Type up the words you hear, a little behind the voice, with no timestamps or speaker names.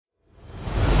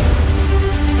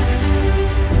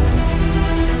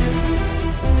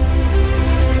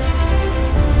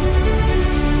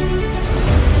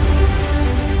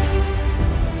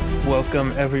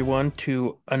Welcome everyone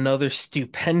to another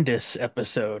stupendous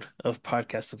episode of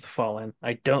Podcast of the Fallen.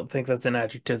 I don't think that's an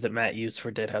adjective that Matt used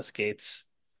for Deadhouse Gates.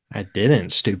 I didn't.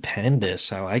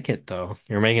 Stupendous. I like it though.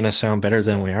 You're making us sound better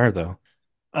than we are though.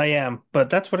 I am, but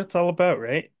that's what it's all about,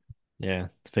 right? Yeah,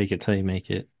 fake it till you make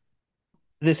it.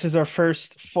 This is our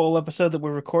first full episode that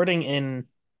we're recording in,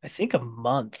 I think, a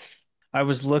month. I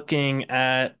was looking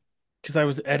at, because I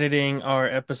was editing our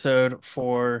episode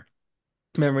for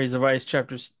Memories of Ice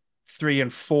chapters 3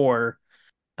 and 4,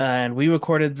 and we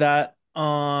recorded that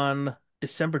on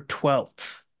December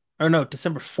 12th. Or no,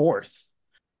 December 4th.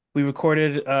 We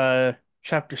recorded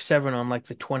chapter 7 on like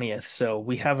the 20th, so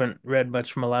we haven't read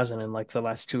much Malazan in like the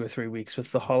last 2 or 3 weeks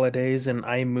with the holidays, and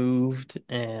I moved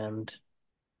and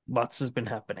lots has been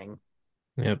happening.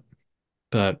 Yep.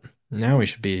 But now we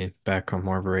should be back on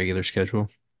more of a regular schedule.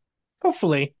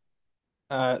 Hopefully.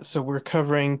 So we're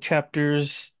covering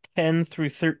chapters 10 through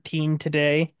 13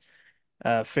 today,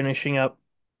 finishing up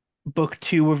book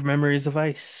 2 of Memories of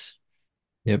Ice.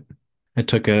 Yep. I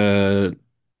took a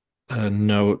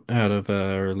note out of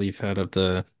or leaf out of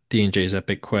the D&J's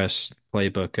Epic Quest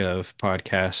playbook of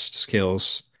podcast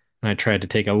skills, and I tried to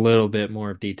take a little bit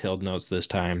more detailed notes this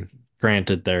time.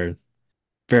 Granted, they're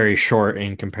very short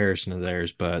in comparison to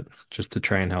theirs, but just to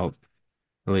try and help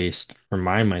at least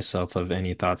remind myself of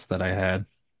any thoughts that I had.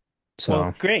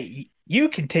 Well, So great. You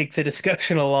can take the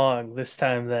discussion along this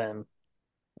time then.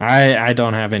 I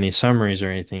don't have any summaries or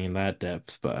anything in that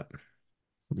depth, but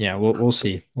yeah, we'll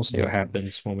see. We'll see what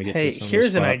happens when we get to Hey, some of those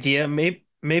here's an spots. idea.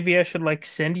 Maybe I should like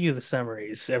send you the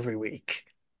summaries every week.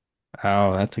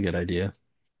 Oh, that's a good idea.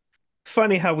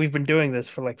 Funny how we've been doing this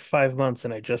for like 5 months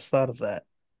and I just thought of that.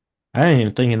 I didn't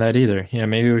even think of that either. Yeah,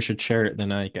 maybe we should share it, then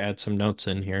like add some notes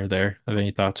in here or there of any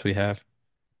thoughts we have.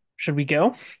 Should we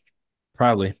go?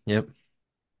 Probably. Yep.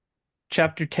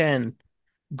 Chapter 10.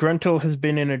 Gruntle has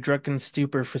been in a drunken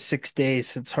stupor for 6 days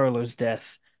since Harlow's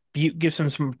death. Butte gives him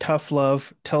some tough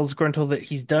love, tells Gruntle that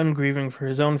he's done grieving for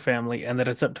his own family and that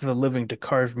it's up to the living to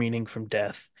carve meaning from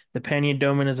death. The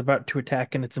Panyon is about to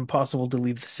attack and it's impossible to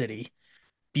leave the city.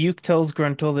 Buke tells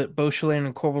Gruntle that Beauchelain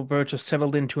and Corbel Broach have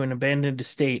settled into an abandoned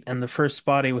estate and the first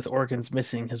body with organs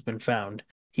missing has been found.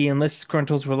 He enlists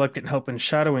Gruntle's reluctant help in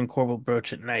shadowing Corbel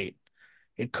Broach at night.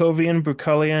 Idkovian,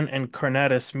 Brucalion, and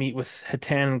Carnatus meet with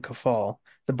Hatan and Kafal.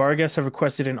 The Bargas have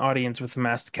requested an audience with the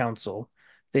massed council.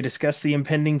 They discuss the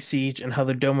impending siege and how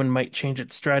the Doman might change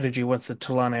its strategy once the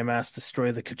Talane mass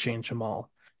destroy the Kachin Shamal.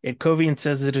 Idkovian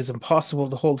says it is impossible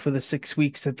to hold for the 6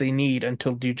 weeks that they need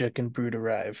until Dujek and Brood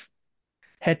arrive.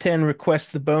 Heten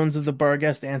requests the bones of the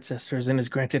Barghast ancestors and is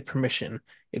granted permission.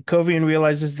 Ikovian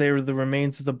realizes they are the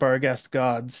remains of the Barghast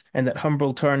gods, and that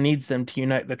Humbraltar needs them to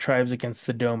unite the tribes against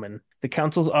the Doman. The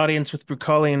council's audience with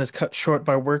Brucalion is cut short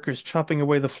by workers chopping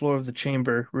away the floor of the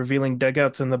chamber, revealing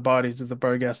dugouts and the bodies of the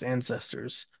Barghast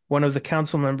ancestors. One of the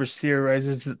council members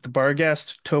theorizes that the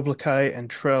Barghast, Toblakai, and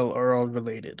Trell are all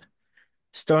related.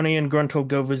 Stony and Gruntle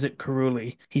go visit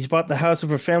Karuli. He's bought the house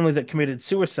of a family that committed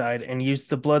suicide and used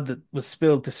the blood that was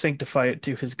spilled to sanctify it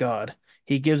to his god.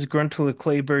 He gives Gruntle a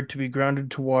clay bird to be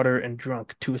grounded to water and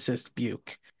drunk to assist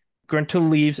Buke. Gruntle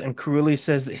leaves and Karuli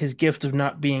says that his gift of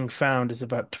not being found is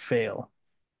about to fail.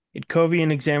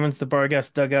 Idkovian examines the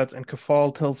Barghast dugouts and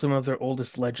Kafal tells him of their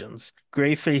oldest legends.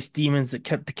 Gray-faced demons that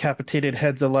kept decapitated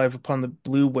heads alive upon the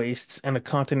blue wastes and a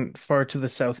continent far to the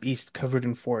southeast covered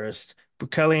in forest.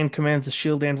 Brucalion commands the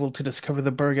Shield Anvil to discover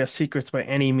the Barghast secrets by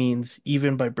any means,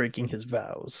 even by breaking his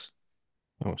vows.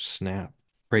 Oh, snap.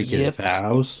 Break his Yep.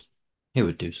 vows. He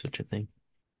would do such a thing.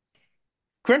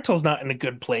 Gruntel's not in a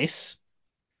good place.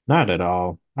 Not at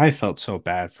all. I felt so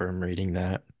bad for him reading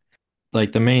that.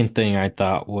 Like the main thing I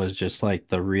thought was just like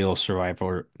the real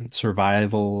survivor's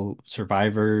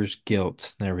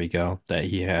guilt. There we go, that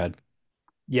he had.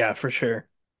 Yeah, for sure.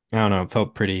 I don't know, it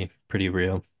felt pretty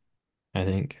real, I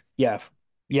think. Yeah,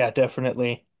 yeah,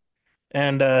 definitely.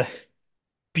 And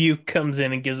Buke comes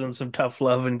in and gives him some tough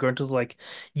love, and Gruntel's like,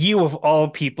 "You of all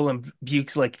people," and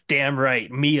Buke's like, "Damn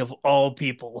right, me of all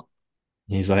people."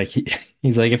 He's like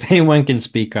he's like if anyone can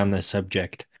speak on this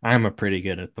subject, I'm a pretty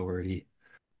good authority.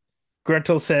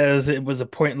 Gruntle says it was a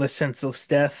pointless, senseless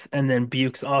death, and then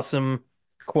Buke's awesome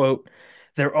quote,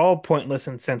 "They're all pointless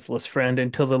and senseless, friend,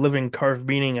 until the living carve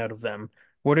meaning out of them.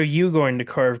 What are you going to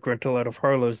carve, Gruntle, out of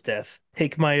Harlow's death?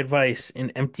 Take my advice,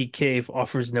 an empty cave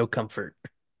offers no comfort.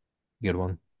 Good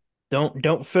one.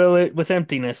 Don't fill it with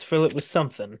emptiness, fill it with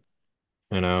something."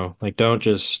 Like don't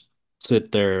just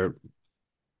sit there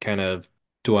kind of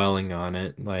dwelling on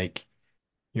it. Like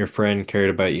your friend cared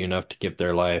about you enough to give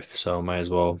their life, so might as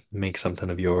well make something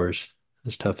of yours,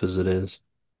 as tough as it is.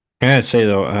 I gotta say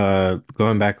though,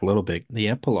 going back a little bit, the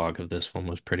epilogue of this one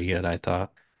was pretty good, I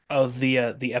thought. Oh, the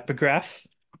epigraph.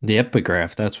 The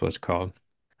epigraph, that's what it's called.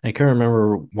 I couldn't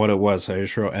remember what it was, so I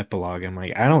just wrote epilogue. I'm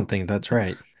like, I don't think that's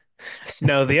right.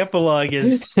 No, the epilogue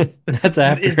is That's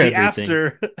after is the everything.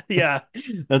 after. Yeah.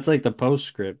 That's like the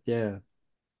postscript, yeah.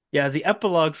 Yeah, the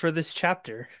epilogue for this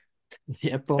chapter.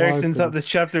 The epilogue Erikson for thought the. this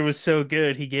chapter was so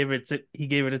good, he gave it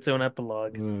its own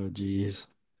epilogue. Oh, jeez.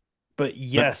 But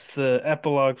No, yes, the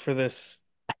epilogue for this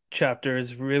chapter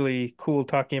is really cool,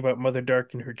 talking about Mother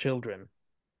Dark and her children.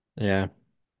 yeah.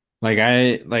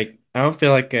 I don't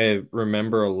feel like I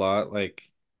remember a lot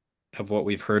of what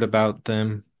we've heard about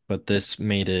them, but this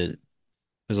made it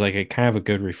was like a kind of a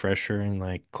good refresher and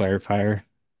like clarifier.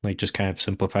 Like just kind of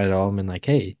simplified it all and been like,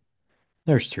 hey,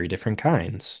 there's three different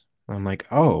kinds. I'm like,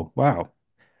 oh wow.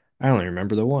 I only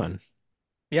remember the one.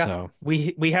 Yeah, So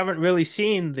we haven't really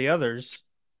seen the others.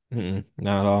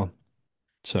 not at all.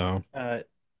 So Uh,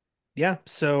 yeah,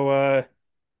 so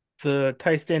the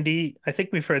Thai standee, I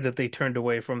think we've heard that they turned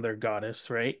away from their goddess,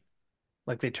 right?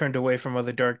 Like they turned away from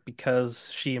Mother Dark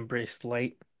because she embraced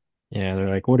light. yeah, they're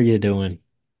like, what are you doing?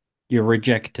 You're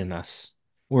rejecting us.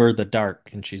 We're the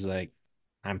dark. And she's like,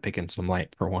 I'm picking some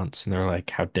light for once. And they're like,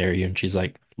 how dare you? And she's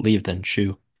like, leave then,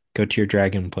 Shu. Go to your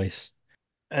dragon place.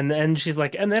 And then she's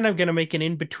like, and then I'm gonna make an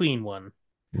in-between one.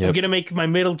 I'm Yep. gonna make my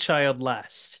middle child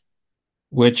last.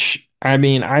 Which I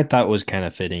mean, I thought was kind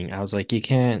of fitting. I was like, you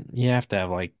have to have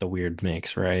like the weird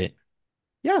mix, right?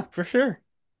 Yeah, for sure.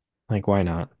 Like, why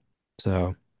not?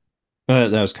 So, but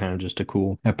that was kind of just a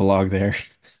cool epilogue there.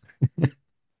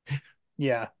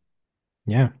 Yeah.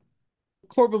 Yeah.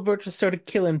 Corbel Birch has started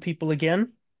killing people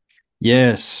again.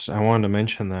 Yes, I wanted to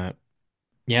mention that.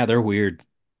 Yeah, they're weird.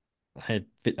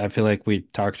 I feel like we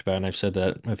talked about it and I've said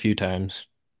that a few times,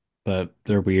 but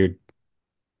they're weird.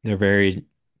 They're very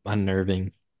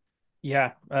unnerving.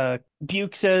 Yeah.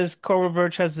 Buke says Corbel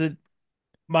Birch has the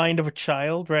mind of a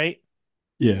child, right?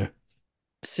 Yeah.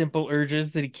 Simple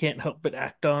urges that he can't help but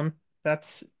act on.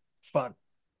 That's fun.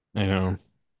 I know.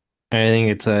 I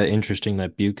think it's interesting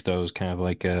that Buke though is kind of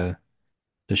like the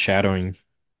shadowing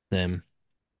them.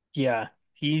 Yeah.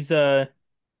 He's I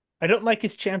don't like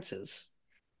his chances.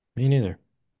 Me neither.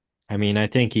 I mean, I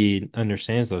think he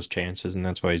understands those chances and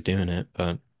that's why he's doing it.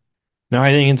 But no,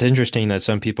 I think it's interesting that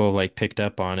some people like picked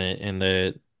up on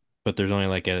it but there's only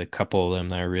like a couple of them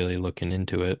that are really looking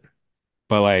into it.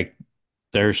 But like,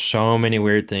 there's so many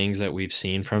weird things that we've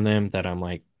seen from them that I'm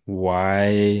like,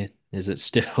 why is it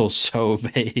still so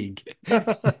vague?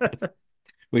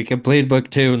 We completed book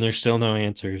two and there's still no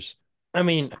answers. I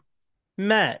mean,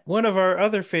 Matt, one of our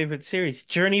other favorite series,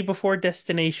 Journey Before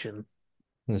Destination.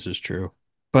 This is true.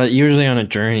 But usually on a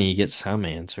journey, you get some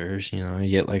answers, you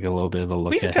get like a little bit of a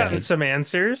look We've gotten ahead. some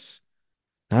answers.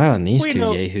 Not on these We two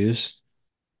know yahoos.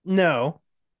 no,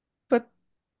 but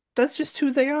that's just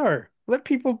who they are. Let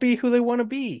people be who they want to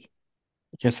be.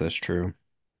 I guess that's true.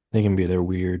 They can be their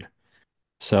weird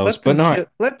selves. But no,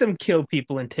 Let them kill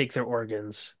people and take their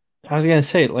organs. I was gonna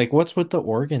say, like, what's with the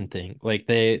organ thing? Like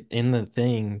in the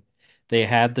thing, they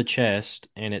had the chest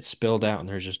and it spilled out and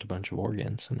there's just a bunch of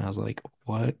organs. And I was like,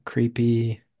 what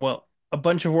creepy. Well, a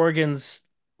bunch of organs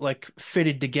like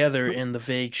fitted together in the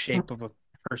vague shape of a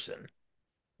person.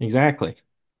 Exactly.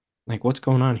 Like, what's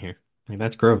going on here? Like,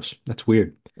 that's gross. That's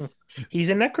weird. He's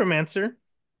a necromancer.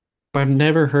 But I've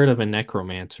never heard of a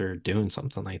necromancer doing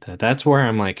something like that. That's where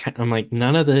I'm like,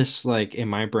 none of this, like, in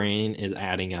my brain is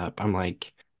adding up. I'm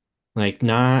like,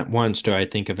 not once do I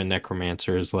think of a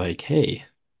necromancer as like, hey,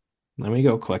 let me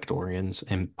go collect organs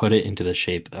and put it into the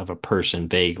shape of a person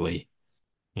vaguely.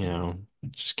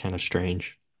 It's just kind of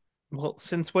strange. Well,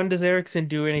 since when does Erikson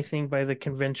do anything by the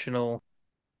conventional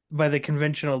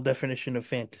definition of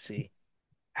fantasy?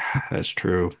 That's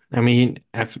true. I mean,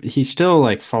 he still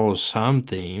like follows some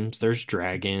themes. There's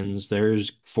dragons,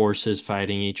 there's forces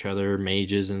fighting each other,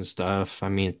 mages and stuff. I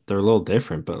mean, they're a little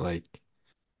different, but like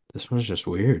this one's just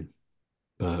weird.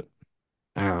 But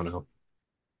I don't know.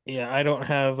 Yeah, I don't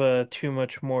have too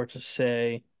much more to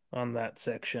say on that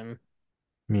section.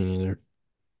 Me neither.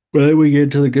 But then we get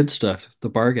into the good stuff, the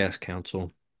Bargas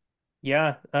Council.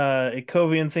 Yeah,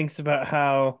 Ikovian thinks about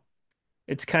how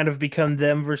it's kind of become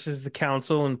them versus the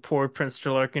council, and poor Prince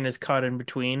Dralarkin is caught in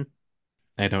between.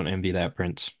 I don't envy that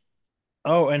prince.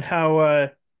 Oh, and how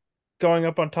going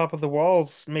up on top of the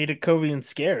walls made Ikovian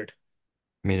scared.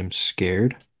 Made him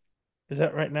scared. Is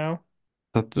that right now?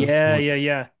 Thought the Yeah, what? yeah,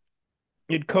 yeah.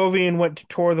 Ikovian went to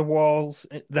tour the walls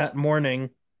that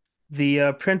morning.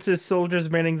 The prince's soldiers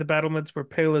manning the battlements were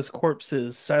pale as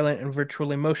corpses, silent and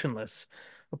virtually motionless.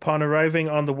 Upon arriving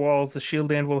on the walls, the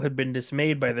shield anvil had been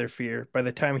dismayed by their fear. By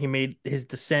the time he made his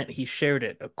descent, he shared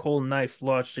it, a cold knife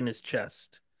lodged in his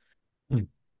chest. Hmm.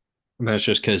 That's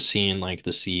just because seeing like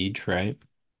the siege, right?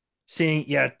 Seeing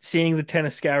the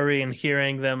Tenascari and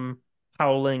hearing them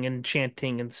howling and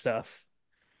chanting and stuff,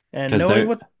 and Because knowing they're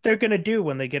what they're gonna do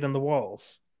when they get in the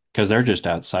walls. because they're just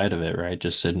outside of it, right?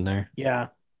 Just sitting there. Yeah.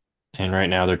 And right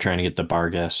now they're trying to get the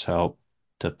Barghest help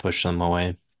to push them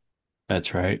away.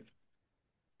 That's right.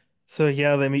 So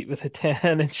yeah, they meet with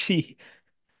Hatan, and she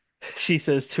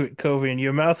says to it, Kovian,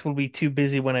 your mouth will be too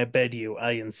busy when I bed you.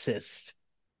 I insist.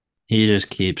 He just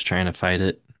keeps trying to fight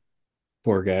it.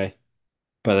 Poor guy.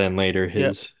 But then later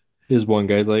Yep. his one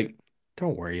guy's like,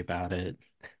 "Don't worry about it."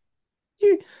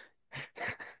 You,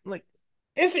 like,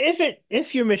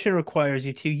 if your mission requires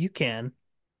you to, you can.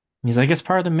 He's like, "It's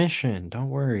part of the mission. Don't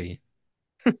worry."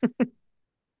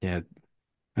 Yeah,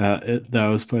 that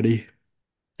was funny.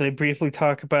 They briefly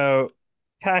talk about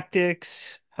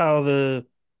tactics, how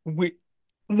we,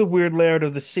 the weird layout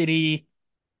of the city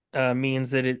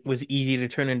means that it was easy to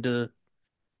turn into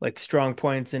like strong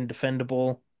points and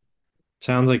defendable.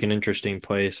 Sounds like an interesting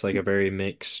place, like a very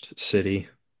mixed city in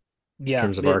Yeah,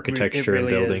 terms of it architecture and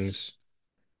really is. buildings.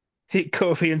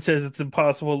 Kofian says it's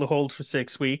impossible to hold for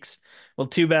 6 weeks. Well,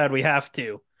 too bad we have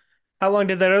to. How long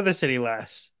did that other city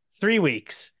last? 3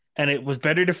 weeks. And it was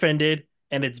better defended,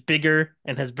 and it's bigger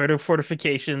and has better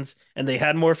fortifications, and they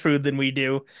had more food than we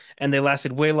do, and they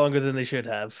lasted way longer than they should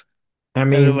have. I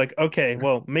And they're mean, like, okay,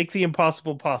 well, make the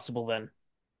impossible possible then.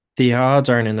 the odds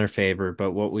aren't in their favor,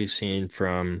 but what we've seen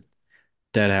from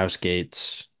Deadhouse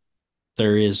Gates,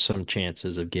 there is some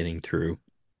chances of getting through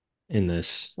in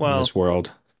this Well,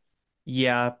 world.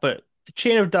 yeah, but the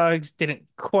chain of dogs didn't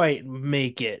quite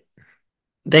make it.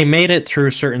 They made it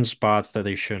through certain spots that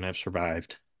they shouldn't have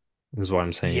survived, is what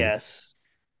I'm saying. Yes.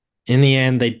 In the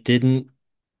end, they didn't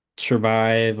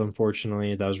survive,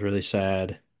 unfortunately. That was really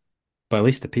sad. But at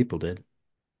least the people did.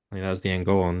 Like that was the end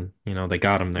goal, and they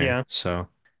got them there. Yeah. So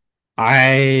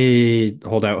I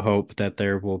hold out hope that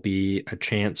there will be a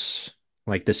chance,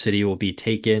 like the city will be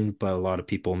taken, but a lot of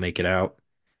people make it out,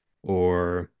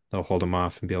 or they'll hold them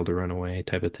off and be able to run away,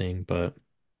 type of thing. But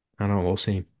I don't know. We'll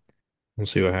see. We'll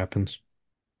see what happens.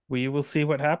 We will see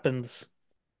what happens.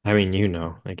 I mean,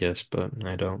 I guess, but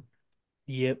I don't.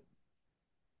 Yep.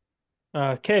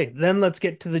 Okay, then let's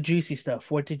get to the juicy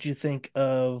stuff. What did you think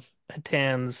of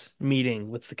Hatan's meeting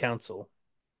with the council?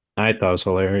 I thought it was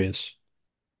hilarious.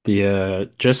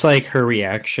 The just like her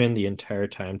reaction the entire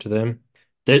time to them.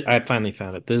 I finally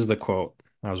found it. This is the quote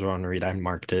I was wrong to read. I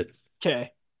marked it.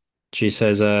 Okay. She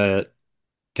says,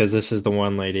 because this is the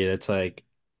one lady that's like,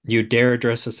 "You dare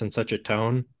address us in such a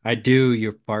tone? I do,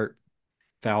 you fart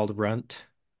fouled runt."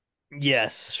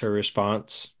 Is her Yes.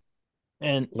 response.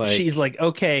 And she's Like, like,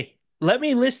 okay, let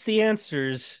me list the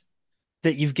answers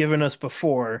that you've given us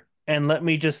before, and let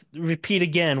me just repeat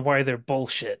again why they're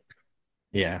bullshit.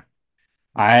 yeah.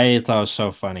 I thought it was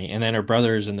so funny. And then her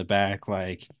brother's in the back,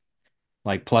 like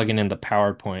plugging in the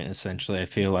PowerPoint, essentially, I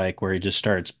feel like, where he just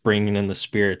starts bringing in the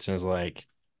spirits and is like,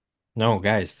 no,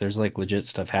 guys, there's like legit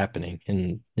stuff happening.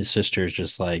 And his sister's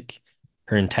just like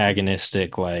her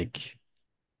antagonistic, like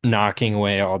knocking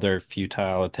away all their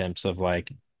futile attempts of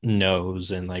like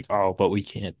no's and like, oh, but we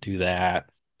can't do that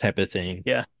type of thing.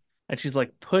 Yeah. And she's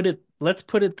like, let's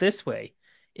put it this way.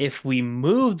 If we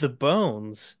move the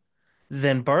bones,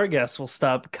 then Bargas will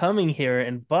stop coming here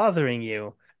and bothering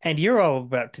you, and you're all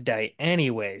about to die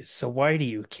anyways, so why do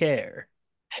you care?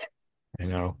 I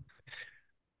know.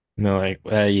 No, like,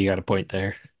 you got a point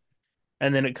there.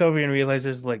 And then Kovian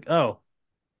realizes, like, oh,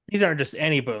 these aren't just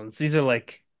any bones. These are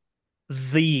like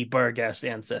the Barghast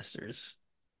ancestors.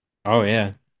 Oh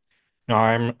yeah. No,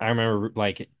 I remember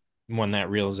like when that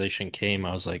realization came,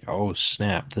 I was like, oh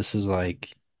snap, this is a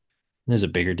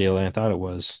bigger deal than I thought it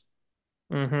was.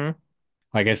 Mm-hmm.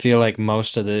 Like I feel like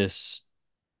most of this,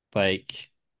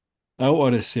 like I don't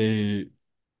want to say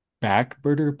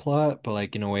backburner plot, but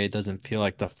like in a way it doesn't feel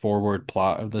like the forward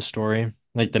plot of the story.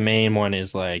 Like the main one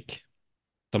is like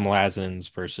the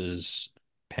Malazans versus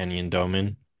Penny and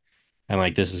Doman. And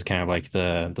like this is kind of like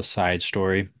the side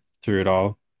story through it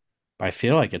all. But I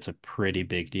feel like it's a pretty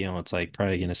big deal. It's like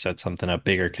probably gonna set something up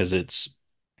bigger because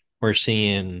we're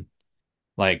seeing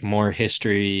like more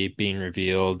history being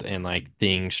revealed and like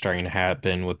things starting to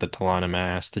happen with the Talana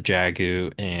Mass, the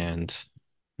Jagu, and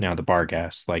now the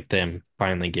Barghast, like them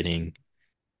finally getting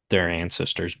their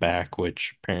ancestors back,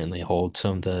 which apparently hold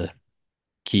some of the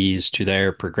keys to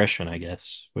their progression, I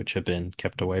guess, which have been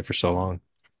kept away for so long.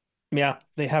 Yeah,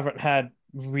 they haven't had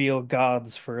real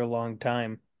gods for a long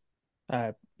time.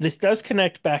 This does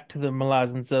connect back to the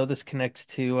Malazans, though. This connects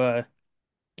to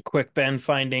Quick Ben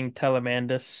finding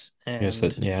Telemandus I guess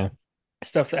that, and yeah.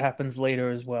 stuff that happens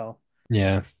later as well.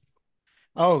 Yeah.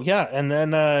 Oh yeah, and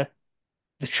then the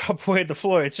drop away at the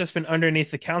floor. It's just been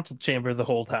underneath the council chamber the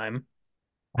whole time.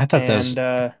 I thought that And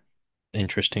was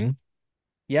interesting.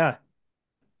 yeah,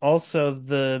 also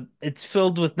the it's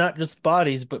filled with not just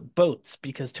bodies but boats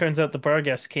because turns out the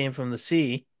Barghest came from the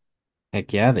sea,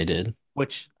 Heck yeah, they did.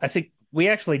 which I think we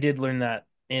actually did learn that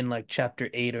in like chapter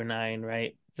 8 or 9,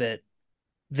 right? That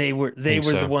I they think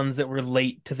were the so. ones that were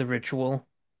late to the ritual,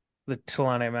 the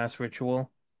Talane mass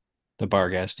ritual. The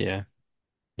Barghest, yeah.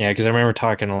 Yeah, because I remember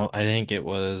talking, I think it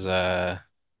was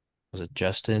it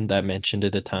Justin that mentioned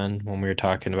it a ton when we were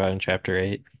talking about in chapter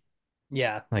 8?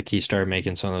 Yeah. Like he started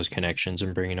making some of those connections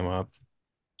and bringing them up.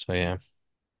 So yeah.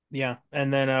 Yeah.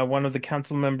 And then one of the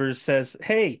council members says,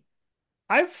 "Hey,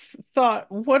 I've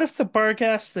thought, what if the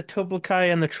Barghast, the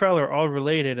Toblakai, and the Trell are all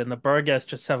related and the Barghast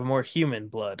just have more human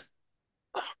blood?"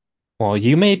 Well,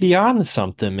 you may be on to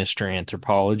something, Mr.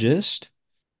 Anthropologist.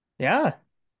 Yeah.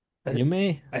 I, You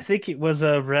may. I think it was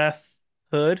a Wrath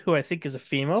Hood, who I think is a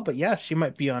female, but yeah, she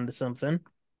might be onto something.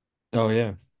 Oh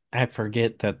yeah. I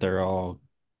forget that they're all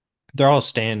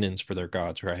stand-ins for their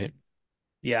gods, right?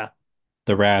 Yeah.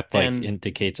 The wrath like And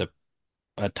indicates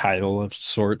a title of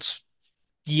sorts.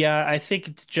 yeah, I think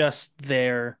it's just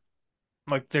their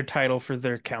title for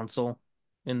their council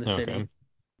in the Okay. city.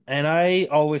 And I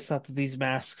always thought that these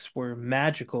masks were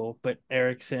magical, but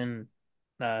Erikson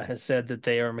has said that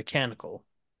they are mechanical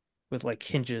with like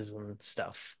hinges and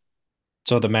stuff.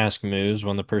 So the mask moves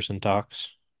when the person talks.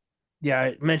 Yeah,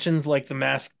 it mentions like the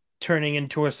mask turning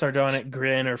into a sardonic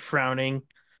grin or frowning,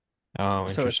 Oh,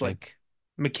 so it's interesting. like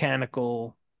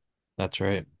mechanical That's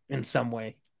right. in some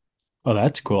way. Oh,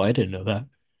 that's cool. I didn't know that.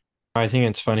 I think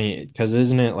it's funny because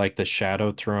isn't it like the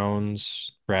Shadow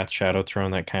Thrones, Wrath Shadow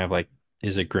Throne that kind of like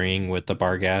is agreeing with the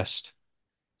Barghast?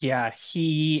 Yeah,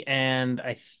 he and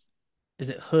is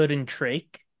it Hood and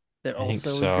Trake that I think also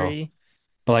so. agree?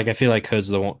 But like I feel like Hood's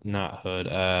the one, not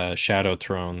Hood, Shadow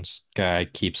Thrones guy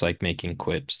keeps like making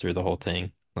quips through the whole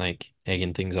thing, like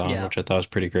egging things on, Yeah. which I thought was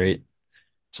pretty great.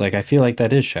 It's like I feel like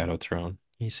that is Shadow Throne.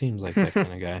 He seems like that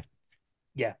kind of guy.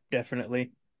 Yeah,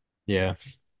 definitely. Yeah.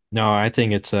 No, I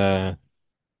think it's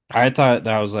I thought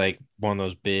that was like one of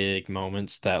those big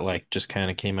moments that like just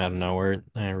kind of came out of nowhere.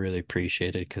 And I really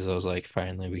appreciated it because I was like,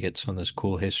 finally we get some of this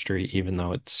cool history, even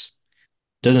though it's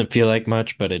doesn't feel like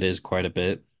much, but it is quite a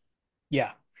bit.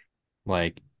 Yeah.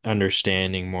 Like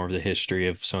understanding more of the history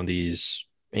of some of these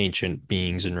ancient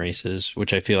beings and races,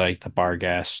 which I feel like the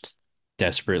Barghast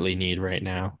desperately need right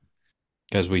now.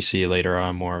 Because we see later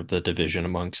on more of the division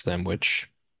amongst them,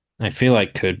 which I feel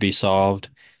like could be solved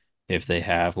if they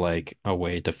have like a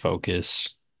way to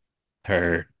focus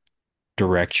her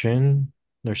direction,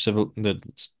 the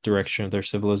direction of their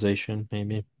civilization,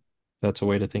 maybe. That's a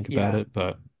way to think about Yeah. it.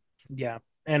 But Yeah.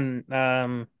 And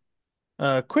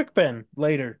Quick Ben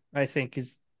later, I think,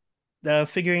 is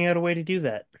figuring out a way to do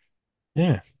that,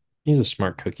 yeah, he's a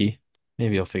smart cookie.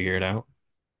 Maybe he'll figure it out.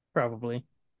 probably.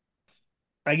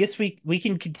 I guess we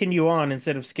can continue on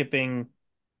instead of skipping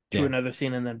to Yeah. another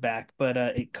scene and then back. But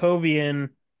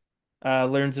Kovian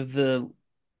learns of the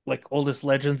like oldest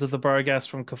legends of the Barghast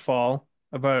from Kafal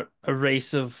about a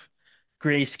race of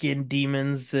gray-skinned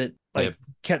demons that like Yep.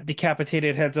 kept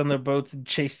decapitated heads on their boats and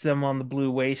chased them on the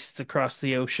blue wastes across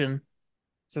the ocean.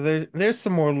 So there's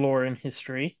some more lore and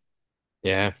history.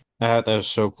 Yeah. That was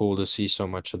so cool to see so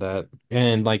much of that.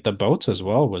 And like the boats as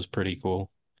well was pretty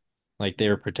cool. Like they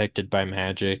were protected by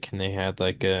magic and they had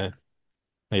like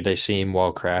they seem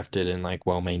well crafted and like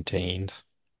well maintained.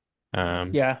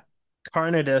 Um, Yeah.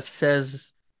 Carnida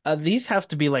says these have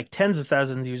to be like tens of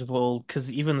thousands of years old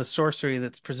because even the sorcery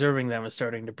that's preserving them is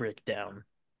starting to break down.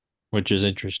 which is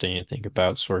interesting to think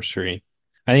about sorcery.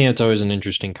 I think it's always an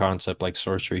interesting concept, like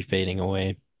sorcery fading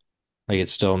away. Like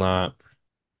it's still not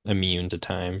immune to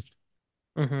time,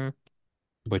 Hmm.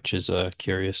 which is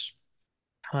curious.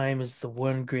 Time is the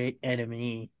one great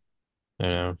enemy. I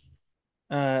know.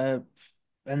 Uh,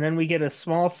 and then we get a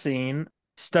small scene.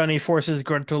 Stunny forces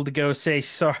Gruntle to go say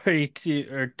sorry to,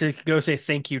 or to go say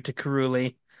thank you to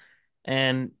Karuli.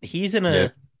 And he's in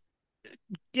Yep.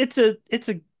 it's a,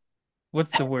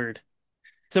 what's the word?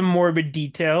 It's a morbid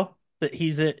detail that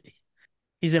he's in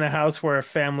a house where a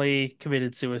family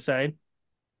committed suicide,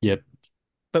 Yep.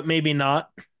 but maybe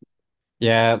not.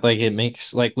 Yeah, like it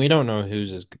makes like we don't know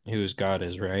whose God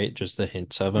is, right? Just the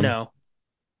hints of him. No,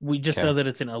 we just know Okay. that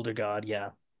it's an elder god.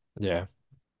 Yeah. Yeah.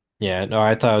 Yeah. No,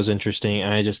 I thought it was interesting,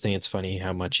 and I just think it's funny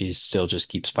how much he still just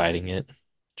keeps fighting it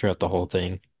throughout the whole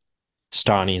thing.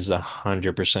 Stani's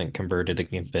 100% converted and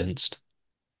convinced.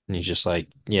 And he's just like,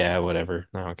 yeah, whatever.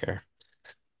 I don't care.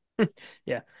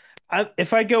 Yeah.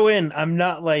 If I go in, I'm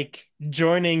not like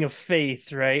joining a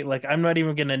faith, right? Like I'm not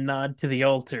even gonna nod to the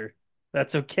altar.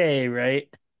 That's okay,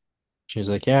 right? She's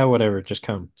like, yeah, whatever, just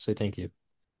come, say thank you.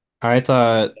 I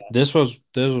thought this was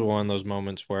one of those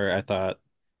moments where I thought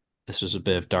this was a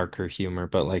bit of darker humor,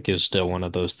 but like it was still one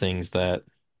of those things that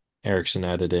Erikson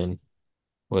added in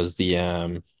was the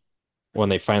when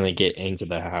they finally get into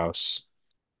the house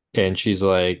and she's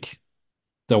like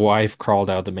the wife crawled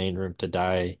out of the main room to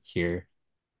die here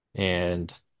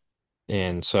and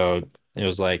so it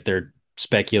was like they're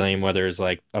speculating whether it's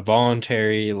like a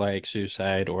voluntary like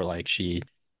suicide or like she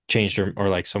changed her or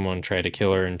like someone tried to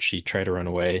kill her and she tried to run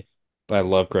away. But I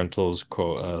love Gruntel's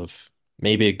quote of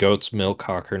maybe a goat's milk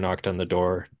hawker knocked on the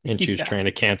door and she was Yeah. trying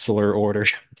to cancel her order.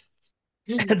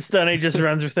 And Stunny just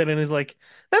runs with it and is like,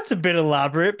 that's a bit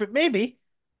elaborate, but maybe.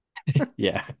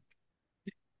 Yeah.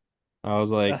 I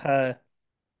was like, Uh,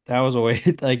 that was a way,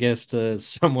 I guess, to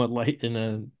somewhat lighten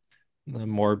a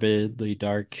morbidly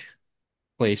dark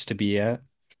place to be at.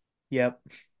 yep.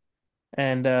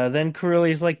 And then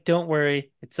Curly's like, don't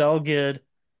worry, it's all good.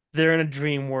 They're in a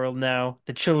dream world now.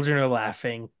 The children are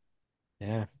laughing.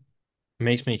 Yeah. It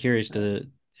makes me curious to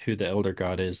who the elder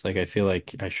god is. Like I feel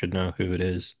like I should know who it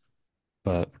is.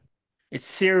 But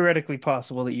It's theoretically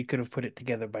possible that you could have put it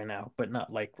together by now, but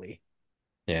not likely.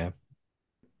 yeah.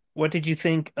 What did you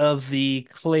think of the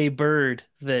clay bird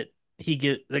that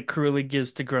Curly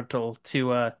gives to Gruntle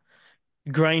to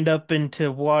grind up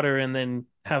into water and then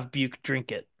have Buke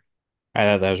drink it? I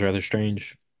thought that was rather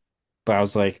strange.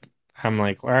 But I'm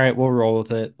like, all right, we'll roll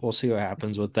with it. We'll see what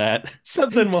happens with that.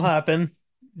 Something will happen.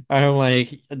 I'm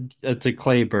like, it's a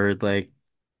clay bird. Like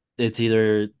it's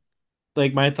either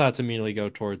like my thoughts immediately go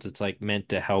towards it's like meant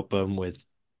to help him with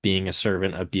being a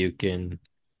servant of Buke and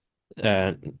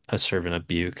uh, a servant of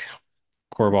Buke.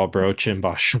 Corball Brooch and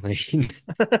Boschling.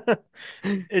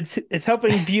 It's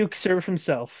helping Buke serve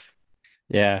himself.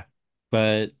 Yeah.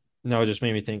 But no, it just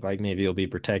made me think like maybe he'll be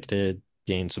protected,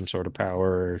 gain some sort of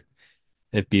power.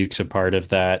 If Buke's a part of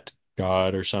that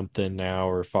god or something now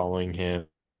or following him,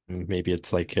 maybe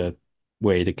it's like a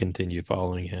way to continue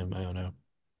following him. I don't know.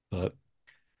 But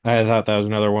I thought that was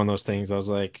another one of those things. I was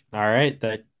like, all right,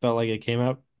 that felt like it came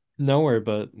out nowhere,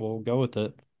 but we'll go with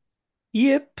it.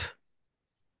 Yep.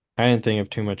 I didn't think of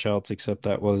too much else except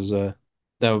that was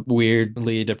that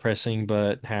weirdly depressing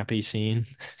but happy scene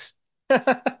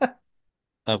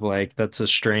of like that's a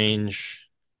strange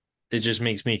it just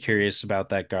makes me curious about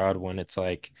that god when it's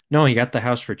like no he got the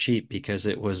house for cheap because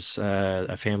it was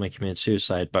a family committed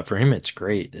suicide but for him it's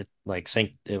great it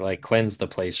like cleansed the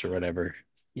place or whatever.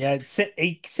 Yeah,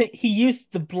 he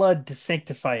used the blood to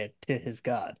sanctify it to his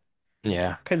god.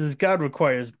 Yeah, Because his god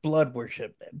requires blood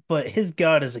worship. But his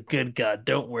god is a good god,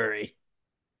 don't worry.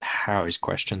 I always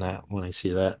question that when I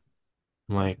see that.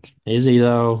 I'm like, is he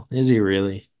though? Is he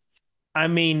really? I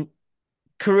mean,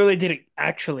 Kuruli didn't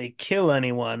actually kill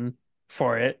anyone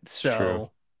for it, It's true.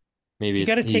 so you Maybe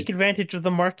got to he's take advantage of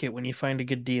the market when you find a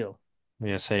good deal. I'm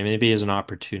gonna say maybe he's an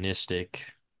opportunistic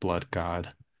blood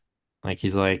god. Like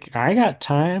he's like, I got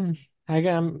time.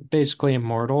 I'm basically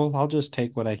immortal. I'll just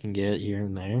take what I can get here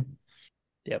and there.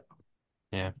 Yep.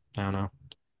 Yeah, I don't know.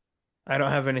 I don't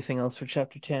have anything else for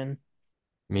chapter 10.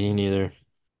 Me neither.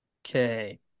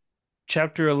 Okay.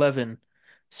 Chapter 11.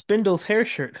 Spindle's hair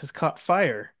shirt has caught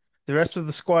fire. The rest of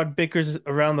the squad bickers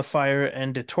around the fire,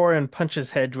 and Detoran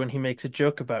punches Hedge when he makes a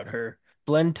joke about her.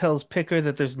 Blend tells Picker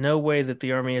that there's no way that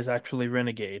the army is actually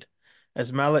renegade.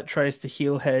 As Mallet tries to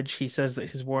heal Hedge, he says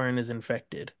that his warren is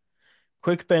infected.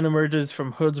 Quick Ben emerges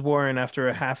from Hood's warren after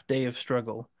a half day of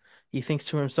struggle. He thinks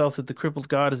to himself that the crippled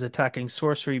god is attacking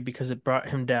sorcery because it brought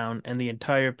him down, and the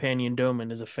entire Panion Domain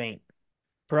is a feint.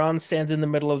 Paran stands in the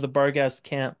middle of the Barghast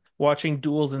camp, watching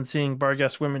duels and seeing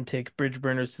Barghast women take bridge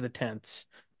burners to the tents.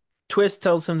 Twist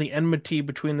tells him the enmity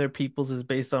between their peoples is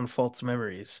based on false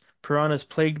memories. Paran is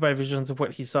plagued by visions of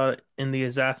what he saw in the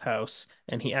Azath house,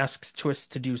 and he asks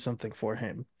Twist to do something for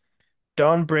him.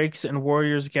 Dawn breaks and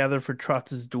warriors gather for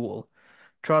Trotz's duel.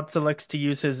 Trotz elects to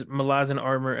use his Malazan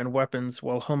armor and weapons,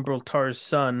 while Humbrol Tar's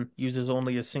son uses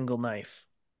only a single knife.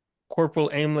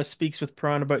 Corporal Aimless speaks with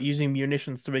Paran about using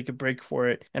munitions to make a break for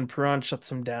it, and Paran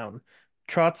shuts him down.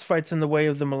 Trotz fights in the way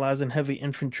of the Malazan heavy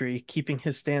infantry, keeping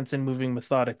his stance and moving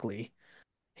methodically.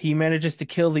 He manages to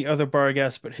kill the other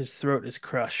Barghast, but his throat is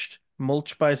crushed.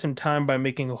 Mulch buys him time by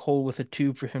making a hole with a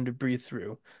tube for him to breathe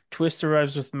through. Twist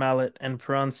arrives with Mallet, and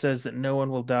Paran says that no one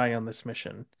will die on this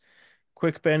mission.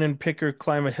 Quick Ben and Picker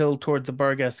climb a hill toward the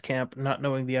Barghast camp, not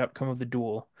knowing the outcome of the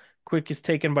duel. Quick is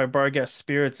taken by Barghast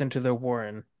spirits into their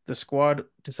warren. The squad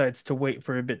decides to wait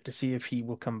for a bit to see if he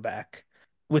will come back.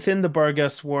 Within the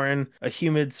Barghast warren, a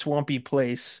humid, swampy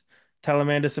place,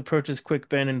 Talamandus approaches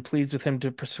Quickben and pleads with him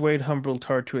to persuade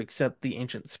Humbroltar to accept the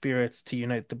ancient spirits to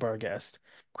unite the Barghast.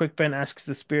 Quickben asks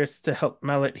the spirits to help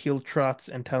Mallet heal Trots,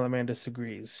 and Talamandus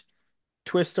agrees.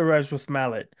 Twist arrives with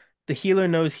Mallet. The healer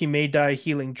knows he may die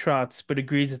healing Trots, but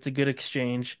agrees it's a good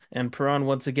exchange, and Paran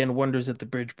once again wonders at the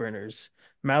bridge burners.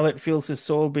 Mallet feels his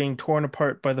soul being torn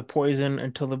apart by the poison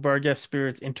until the Barghast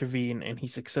spirits intervene and he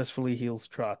successfully heals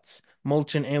Trots.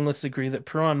 Mulch and Aimless agree that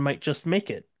Paran might just make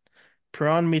it.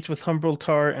 Paran meets with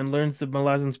Humbroltar and learns the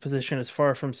Malazan's position is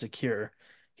far from secure.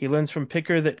 He learns from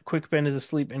Picker that Quickben is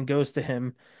asleep and goes to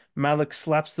him. Malik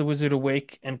slaps the wizard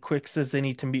awake, and Quick says they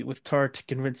need to meet with Tar to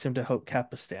convince him to help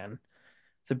Capistan.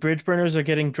 The bridge burners are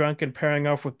getting drunk and pairing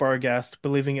off with Barghast,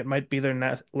 believing it might be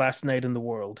their last night in the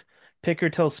world. Picker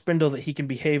tells Spindle that he can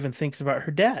behave and thinks about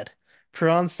her dad.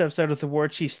 Piran steps out of the war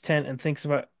chief's tent and thinks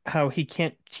about how he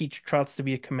can't teach Trots to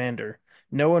be a commander.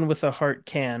 No one with a heart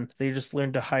can, they just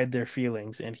learn to hide their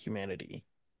feelings and humanity.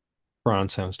 Ron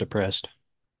sounds depressed.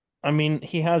 I mean,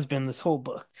 he has been this whole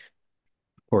book.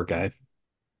 Poor guy.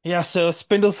 Yeah, so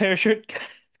Spindle's hair shirt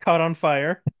caught on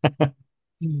fire.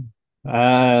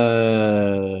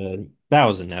 That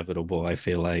was inevitable, I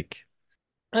feel like.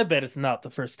 I bet it's not the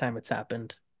first time it's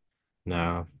happened.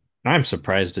 No. I'm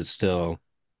surprised it's still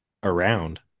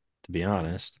around, to be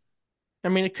honest. I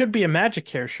mean, it could be a magic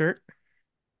hair shirt.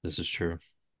 This is true.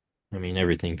 I mean,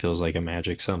 everything feels like a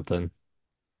magic something.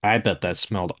 I bet that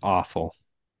smelled awful.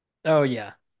 Oh,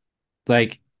 yeah.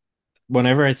 Like,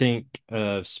 whenever I think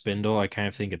of Spindle, I kind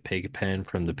of think of Pigpen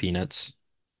from the Peanuts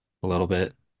a little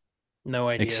bit. No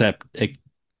idea. Except, do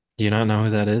you not know who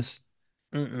that is?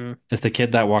 Mm-mm. It's the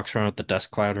kid that walks around with the dust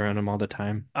cloud around him all the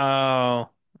time. Oh,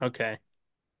 okay.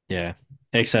 Yeah.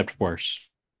 Except worse.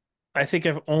 I think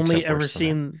I've only Except ever worse than that.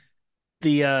 seen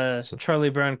the So, I Charlie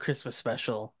Brown Christmas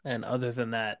special, and other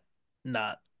than that,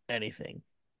 not anything.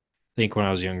 think when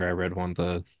I was younger, I read one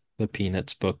of the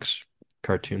Peanuts books,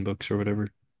 cartoon books or whatever.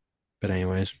 But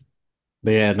anyways,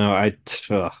 but yeah, no,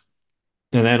 ugh.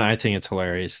 And then I think it's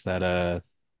hilarious that I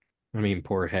mean,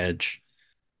 poor Hedge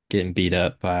getting beat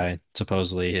up by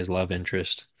supposedly his love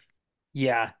interest.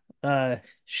 Yeah,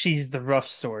 she's the rough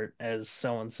sort, as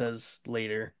someone says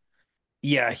later.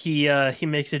 Yeah, he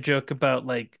makes a joke about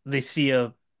like they see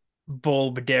a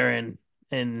Bull Darren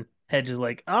and Hedge is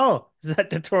like, "Oh, is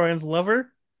that Dotorian's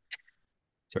lover?"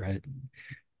 That's right.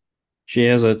 She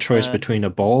has a choice Uh, between a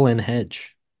bowl and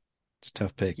Hedge. It's a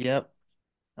tough pick. yep.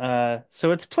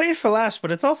 So it's played for laughs,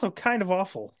 but it's also kind of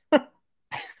awful.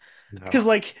 No. Because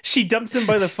like she dumps him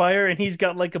by the fire and he's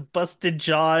got like a busted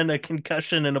jaw and a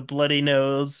concussion and a bloody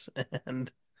nose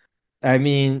and I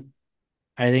mean,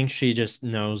 I think she just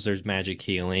knows there's magic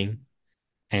healing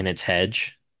and it's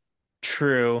Hedge,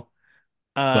 true.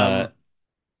 Um but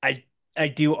I I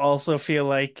do also feel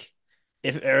like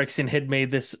if Erikson had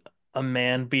made this a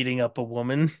man beating up a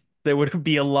woman, there would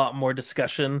be a lot more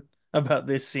discussion about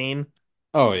this scene.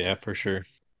 oh yeah, for sure.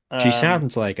 She Um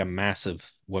sounds like a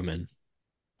massive woman,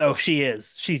 oh she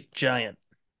is. She's giant.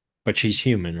 but she's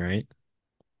human, right?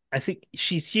 I think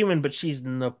she's human, but she's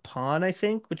Nippon, I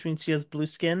think, which means she has blue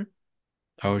skin.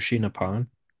 Oh, is she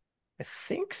Nippon? I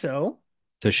think so.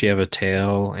 Does she have a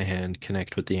tail and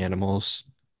connect with the animals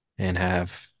and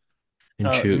have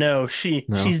and Oh shoot? no,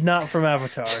 No. she's not from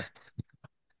Avatar.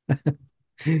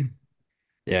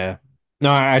 Yeah.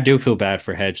 No, I do feel bad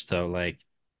for Hedge though. Like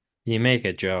you make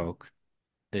a joke,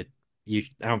 it I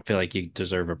don't feel like you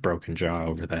deserve a broken jaw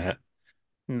over that.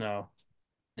 No,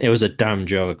 It was a dumb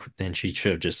joke, then she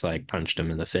should have just like punched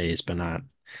him in the face, but not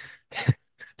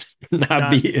not not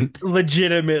beaten.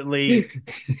 legitimately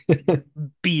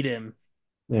beat him.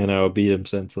 Beat him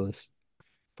senseless.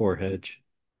 Poor Hedge.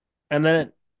 And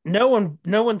then no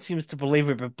one seems to believe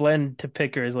it, but Blend to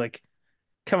Picker is like,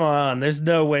 come on, there's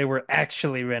no way we're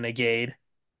actually Renegade.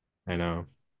 I know.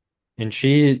 And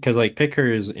because like Picker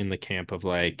is in the camp of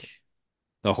like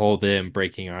the whole them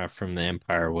breaking off from the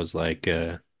Empire was like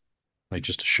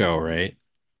just a show, right?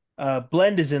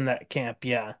 Blend is in that camp,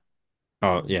 yeah.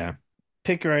 Oh yeah,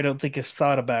 Picker, I don't think has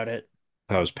thought about it.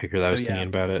 that was Picker that So was thinking yeah.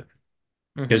 about it.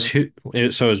 Because Hmm. so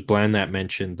it was Bland that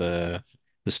mentioned the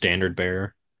standard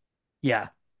bearer. Yeah.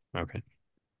 Okay.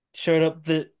 Showed up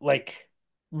the like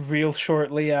real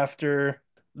shortly after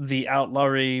the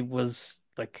outlawry was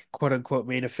like quote unquote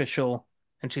made official.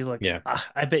 And she's like, Yeah. ah,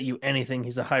 I bet you anything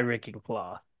he's a high-ranking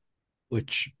Claw.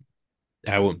 Which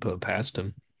I wouldn't put past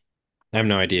him. I have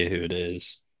no idea who it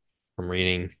is from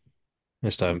reading. I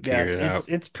still haven't Yeah, figured it it's out.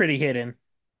 it's pretty hidden.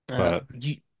 But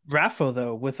Raffo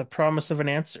though, with a promise of an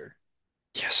answer.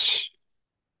 yes,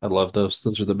 I love those.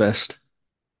 Those are the best.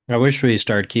 I wish we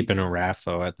started keeping a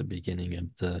RAFO at the beginning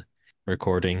of the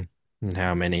recording and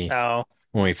how many Oh.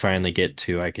 when we finally get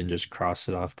to, I can just cross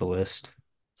it off the list.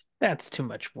 That's too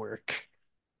much work.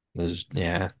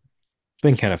 Yeah, it's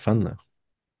been kind of fun though.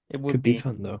 It would Could be be.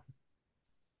 fun though.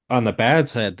 On the bad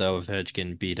side though, if Edge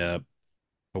getting beat up,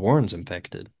 the Warren's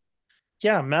infected.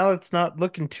 Yeah, Mallet's not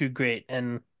looking too great,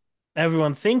 and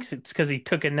everyone thinks it's because he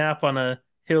took a nap on a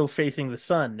hill facing the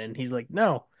sun, and he's like,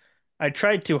 no, I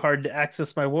tried too hard to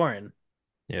access my Warren.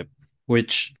 Yep.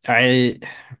 Which I'm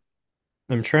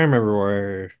trying to remember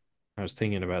where I was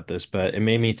thinking about this, but it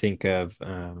made me think of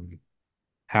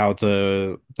how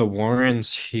the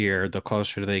Warrens here, the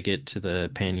closer they get to the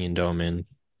Panion Dome,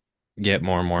 get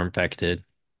more and more infected.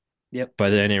 Yep, But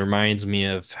then it reminds me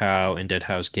of how in Dead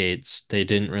House Gates they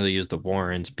didn't really use the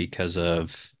Warrens because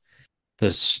of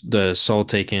the Soul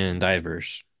Taken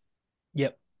divers.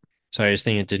 yep, So I just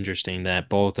think it's interesting that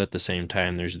both at the same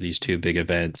time there's these two big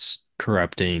events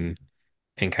corrupting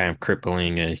and kind of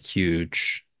crippling a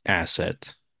huge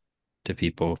asset to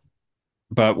people.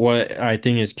 But what I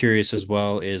think is curious as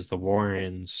well is the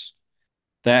Warrens.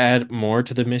 That add more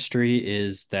to the mystery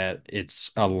is that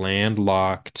it's a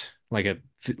landlocked, like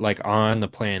on the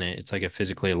planet, it's like a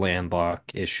physically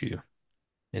landlocked issue,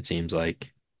 it seems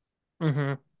like.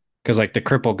 mm-hmm. Because like the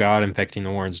cripple god infecting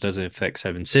the Warrens doesn't affect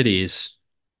seven cities.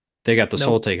 They got the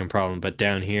soul Nope, taken problem, but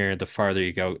down here, the farther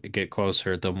you go get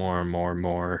closer, the more and more and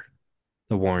more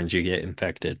the Warrens you get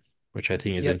infected, which I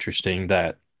think is yep, interesting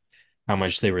that how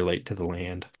much they relate to the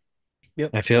land.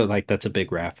 yep. I feel like that's a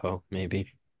big raffle,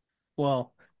 maybe.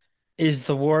 Well, is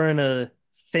the Warren a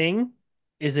thing?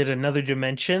 Is it another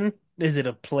dimension? Is it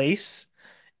a place?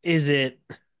 Is it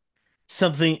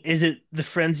something? Is it the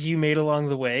friends you made along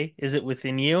the way? Is it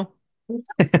within you?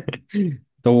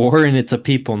 The Warren, it's a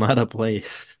people, not a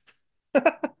place.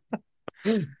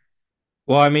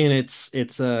 Well, I mean, it's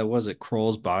was it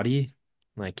Kroll's body?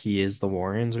 Like he is the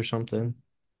Warrens or something?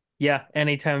 Yeah,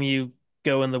 anytime you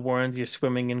go in the Warrens, you're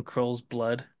swimming in Kroll's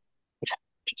blood.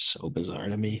 Just so bizarre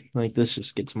to me. Like this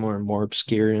just gets more and more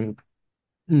obscure and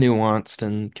nuanced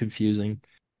and confusing.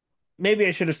 Maybe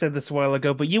I should have said this a while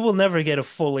ago, but you will never get a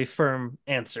fully firm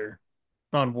answer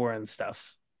on Warren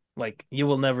stuff. Like, you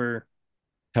will never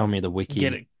Tell me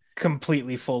get the it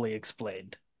completely fully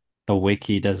explained.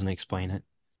 wiki doesn't explain it.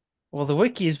 Well, the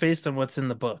wiki is based on what's in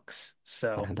the books.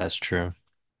 So, That's true.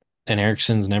 And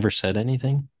Erikson's never said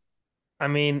anything. I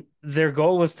mean, their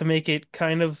goal was to make it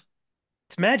kind of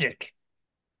it's magic.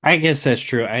 I guess that's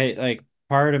true. I like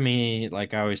part of me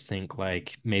like I always think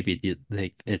like maybe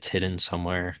it's hidden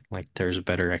somewhere. Like there's a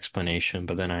better explanation,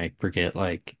 but then I forget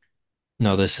like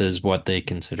no, this is what they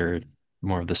consider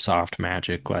more of the soft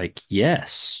magic. Like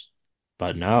yes,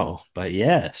 but no, but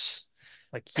yes.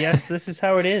 Like, yes, this is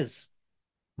how it is.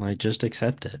 Like just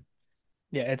accept it.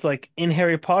 Yeah, it's like in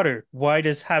Harry Potter, why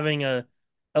does having a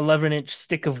 11-inch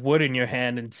stick of wood in your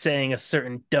hand and saying a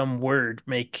certain dumb word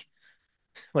make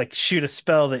like shoot a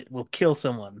spell that will kill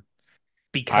someone?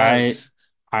 I Because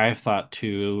I've thought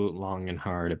too long and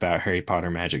hard about Harry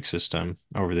Potter magic system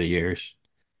over the years.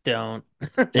 don't.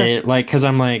 It like because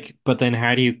I'm like, but then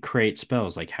how do you create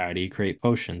spells? Like how do you create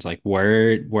potions? Like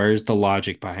where's the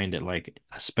logic behind it? Like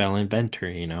a spell inventor,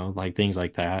 like things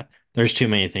like that. There's too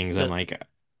many things. I'm The like,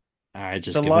 I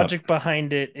just the give up. logic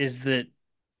behind it is that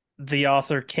the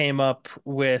author came up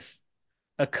with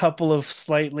a couple of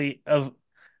slightly of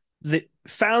the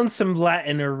found some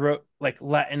Latin or like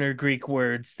Latin or Greek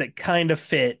words that kind of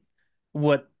fit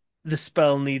what the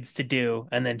spell needs to do,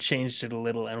 and then changed it a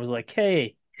little and was like,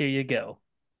 "Hey, here you go."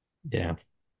 Yeah.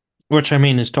 Which I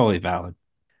mean is totally valid.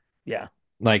 Yeah,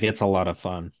 Like it's a lot of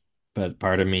fun. But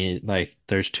part of me, like,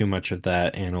 there's too much of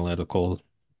that analytical,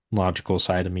 logical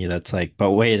side of me that's like,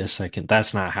 but wait a second,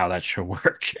 that's not how that should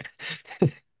work.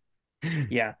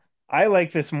 yeah. I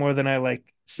like this more than I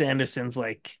like Sanderson's.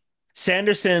 Like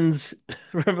Sanderson's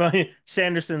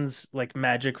Sanderson's like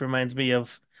magic reminds me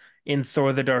of in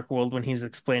Thor: The Dark World when he's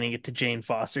explaining it to Jane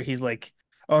Foster. He's like,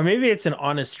 or maybe it's an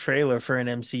honest trailer for an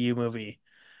MCU movie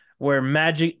where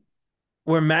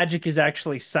magic is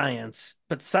actually science,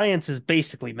 but science is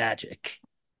basically magic.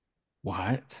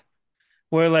 What?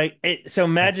 Where like so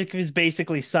magic is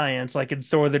basically science, like in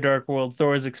Thor: The Dark World,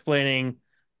 Thor is explaining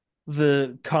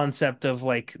the concept of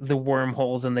like the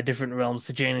wormholes and the different realms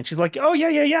to Jane, and she's like, "Oh yeah,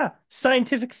 yeah, yeah,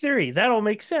 scientific theory. That all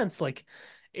makes sense. Like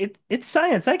it's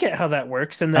science. I get how that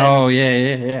works." Oh, yeah,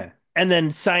 yeah, yeah. And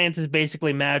then science is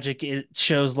basically magic. It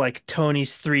shows like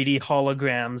Tony's 3D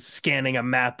holograms scanning a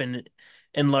map and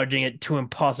enlarging it to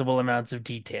impossible amounts of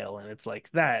detail, and it's like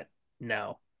that.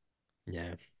 No.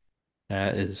 Yeah.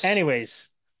 That is. Anyways,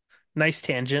 nice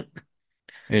tangent.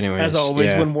 As Anyways,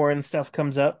 always, yeah. when Warren stuff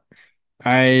comes up.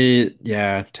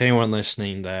 Yeah, to anyone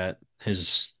listening that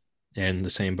is in the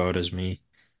same boat as me,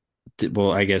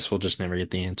 Well, I guess we'll just never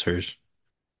get the answers.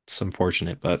 It's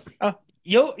unfortunate, but Uh,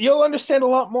 you'll understand a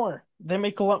lot more. They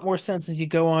make a lot more sense as you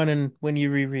go on and when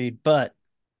you reread. But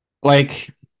like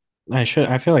I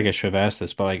feel like I should have asked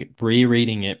this, but like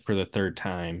rereading it for the third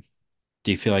time,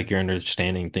 do you feel like you're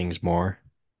understanding things more?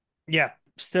 yeah,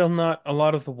 still not a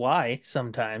lot of the why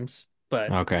sometimes.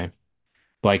 But Okay.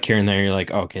 Like here and there, you're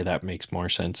like, okay, that makes more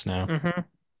sense now. mhm.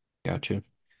 Got you.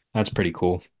 That's pretty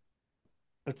cool.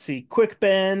 Let's see. Quick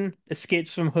Ben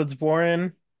escapes from Hood's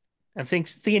Warren and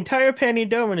thinks the entire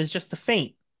Paniodoman is just a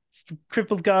feint. It's the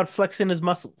crippled god flexing his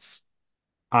muscles.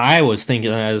 I was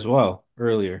thinking that as well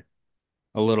earlier,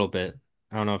 a little bit.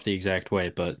 I don't know if the exact way,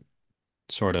 but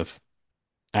sort of.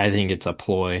 I think it's a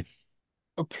ploy.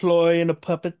 A ploy and a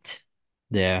puppet.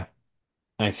 Yeah.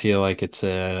 I feel like it's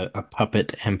a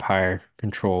puppet empire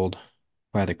controlled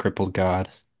by the crippled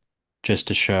god just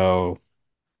to show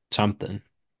something.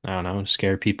 I don't know,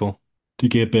 scare people. To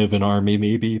get a bit of an army,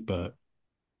 maybe, but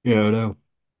yeah, I don't know.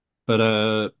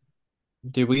 But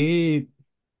did we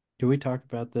did we talk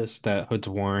about this that Hood's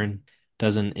Warren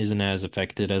doesn't isn't as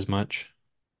affected as much?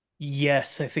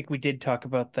 Yes, I think we did talk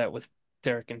about that with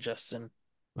Derek and Justin.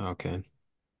 Okay.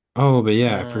 Oh, but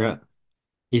yeah, I Um, forgot.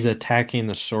 He's attacking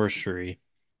the sorcery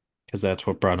because that's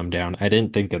what brought him down. I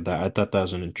didn't think of that. I thought that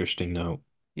was an interesting note.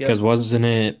 yep. Because wasn't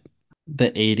it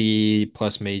the 80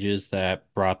 plus mages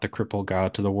that brought the cripple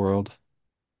god to the world?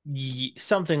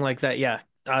 Something like that, yeah.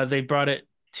 They brought it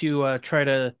to try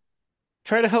to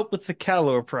help with the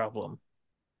Calor problem.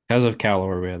 Because of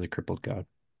Calor, we had the crippled god.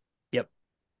 Yep.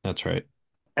 That's right.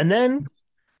 And then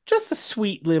just a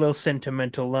sweet little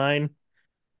sentimental line.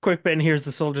 Quick Ben hears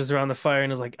the soldiers around the fire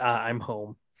and is like, "Ah, I'm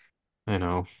home." I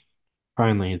know.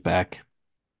 Finally, he's back.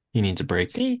 He needs a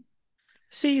break.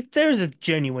 See, there's a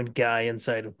genuine guy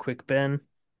inside of Quick Ben.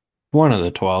 One of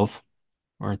the 12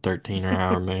 or 13 or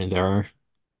however many there are.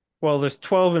 Well, there's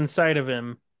 12 inside of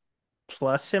him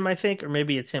plus him, I think, or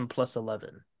maybe it's him plus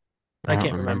 11. I I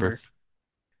don't can't remember. remember.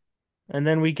 And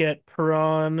then we get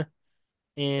Paran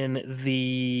in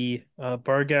the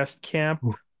Barghast camp.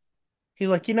 He's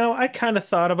like, I kind of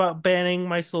thought about banning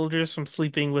my soldiers from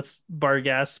sleeping with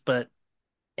Barghast, but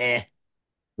eh,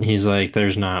 He's like,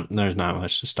 there's not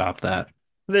much to stop that.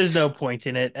 there's no point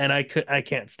in it, and I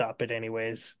can't stop it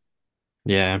anyways.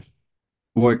 Yeah.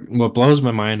 What blows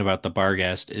my mind about the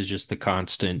Barghest is just the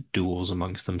constant duels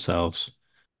amongst themselves.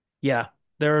 Yeah,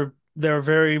 they're a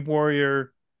very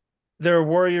warrior. They're a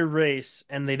warrior race,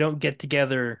 and they don't get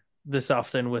together this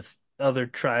often with other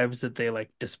tribes that they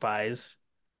like despise.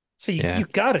 So you Yeah.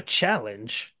 gotta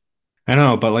challenge. I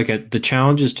know, but like the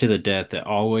challenges to the death that I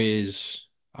always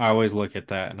look at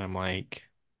that and I'm like,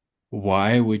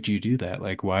 why would you do that?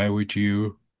 Like why would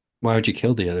you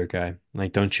kill the other guy?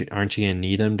 Like don't you aren't you gonna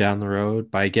need him down the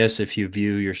road? But I guess if you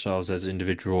view yourselves as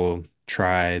individual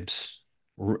tribes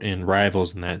and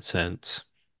rivals in that sense,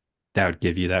 that would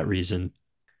give you that reason.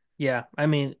 Yeah, I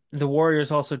mean, the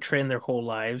warriors also train their whole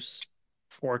lives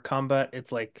for combat.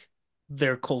 It's like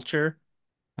their culture.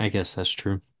 I guess that's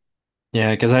true.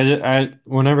 Yeah, because I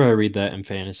whenever I read that in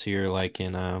fantasy or like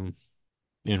in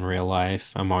real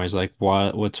life, I'm always like,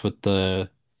 what's with the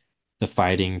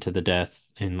fighting to the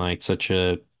death in like such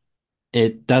a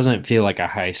it doesn't feel like a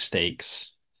high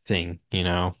stakes thing, you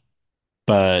know?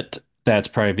 But that's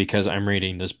probably because I'm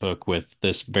reading this book with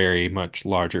this very much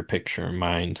larger picture in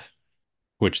mind,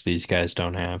 which these guys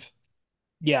don't have.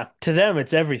 Yeah, to them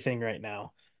it's everything right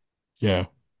now. Yeah.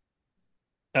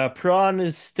 Prawn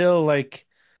is still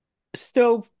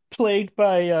plagued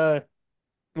by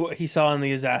what he saw in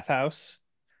the Azath house.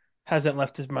 Hasn't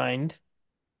left his mind.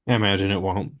 I imagine it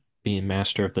won't be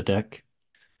master of the deck.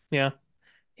 Yeah.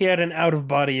 He had an out of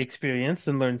body experience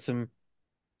and learned some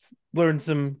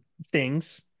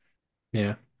things.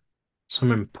 Yeah.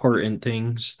 Some important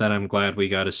things that I'm glad we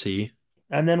got to see.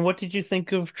 And then what did you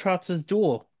think of Trotz's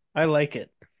duel? I like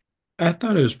it. I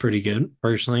thought it was pretty good,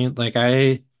 personally.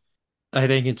 I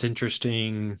think it's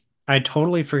interesting. I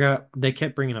totally forgot they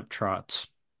kept bringing up Trots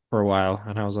for a while,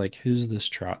 and I was like, "Who's this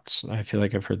Trots?" I feel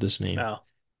like I've heard this name. Oh.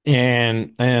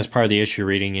 And that's part of the issue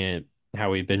reading it,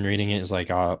 how we've been reading it is like,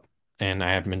 and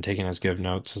I haven't been taking as good of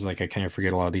notes, is like I kind of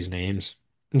forget a lot of these names.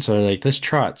 And so like this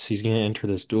Trots, he's gonna enter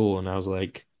this duel, and I was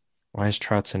like, why is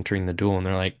Trots entering the duel? And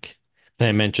they're like, then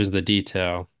it mentions the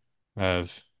detail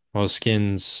of well,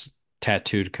 Skin's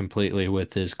tattooed completely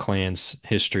with his clan's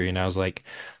history, and I was like,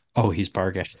 oh, he's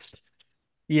Bargash.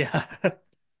 Yeah.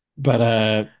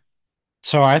 But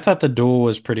so I thought the duel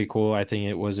was pretty cool. I think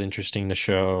it was interesting to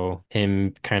show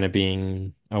him kind of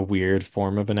being a weird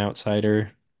form of an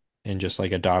outsider and just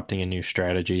like adopting a new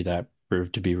strategy that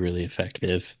proved to be really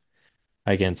effective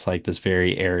against like this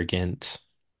very arrogant.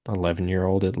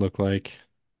 11-year-old it looked like.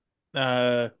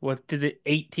 What did it,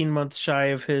 18 months shy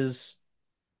of his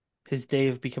day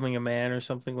of becoming a man or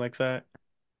something like that?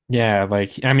 Yeah,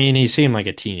 like I mean he seemed like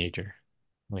a teenager,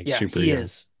 like Yeah, super he young.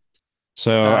 is.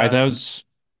 So Uh, I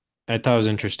thought it was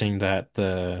interesting that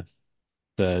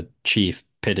the chief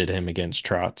pitted him against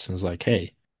Trotz and was like,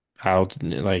 "Hey, I'll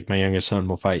like my youngest son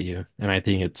will fight you." And I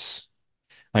think it's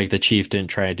like the chief didn't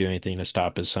try to do anything to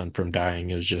stop his son from dying.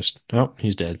 It was just, oh,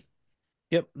 he's dead.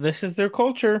 yep, this is their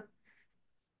culture.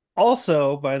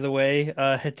 Also, by the way,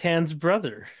 Hatan's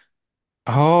brother.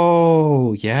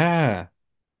 Oh, yeah.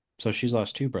 So she's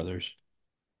lost two brothers.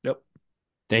 Yep.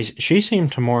 She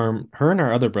seemed to more her and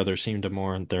her other brother seemed to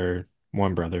mourn their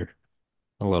one brother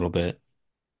a little bit.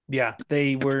 Yeah,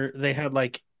 they had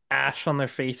like ash on their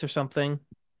face or something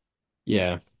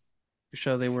Yeah. to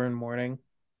show they were in mourning.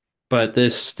 But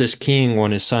this king,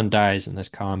 when his son dies in this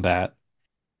combat,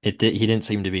 he didn't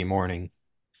seem to be mourning.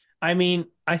 I mean,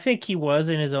 I think he was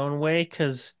in his own way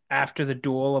because after the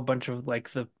duel, a bunch of like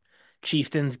the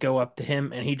chieftains go up to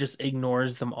him and he just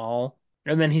ignores them all.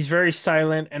 And then he's very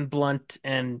silent and blunt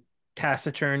and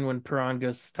taciturn when Paran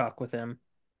goes to talk with him.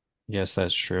 Yes,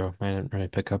 that's true. I didn't really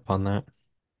pick up on that.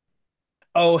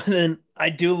 Oh, and then I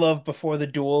do love before the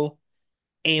duel,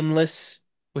 Aimless,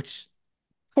 which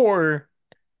poor.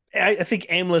 I think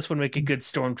Aimless would make a good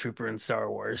stormtrooper in Star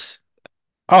Wars.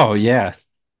 Oh yeah,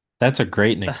 that's a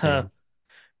great Uh, nickname.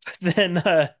 but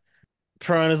then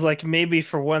Piranha's like, maybe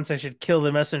for once I should kill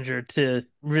the messenger to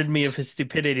rid me of his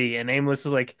stupidity. And Aimless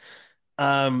is like,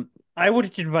 I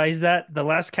wouldn't advise that. The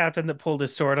last captain that pulled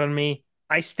his sword on me,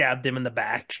 I stabbed him in the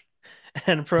back.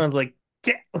 And Piranha's like,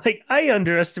 like I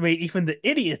underestimate even the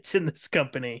idiots in this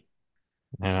company.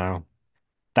 I know.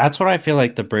 That's what I feel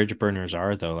like the bridge burners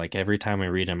are, though. Like every time I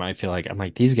read them, I feel like I'm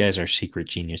like these guys are secret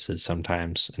geniuses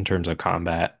sometimes in terms of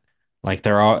combat. Like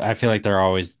they're all, I feel like they're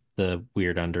always the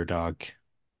weird underdog.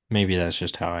 Maybe that's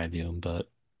just how I view them, but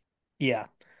Yeah.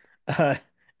 Uh,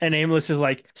 and Aimless is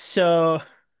like, so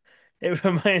it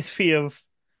reminds me of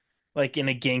like in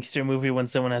a gangster movie when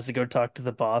someone has to go talk to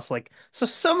the boss, like, so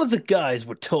some of the guys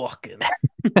were talking.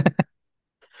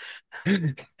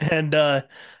 And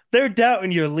they're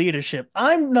doubting your leadership.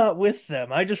 I'm not with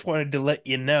them. I just wanted to let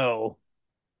you know.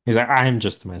 he's like, I'm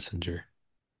just the messenger.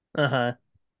 Uh-huh.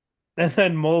 And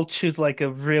then Mulch, who's like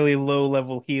a really low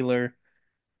level healer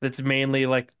that's mainly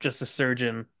like just a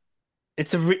surgeon.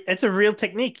 It's a real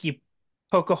technique. You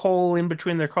poke a hole in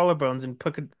between their collarbones and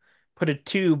put a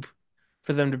tube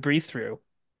for them to breathe through.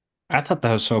 I thought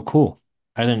that was so cool.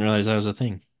 I didn't realize that was a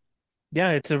thing.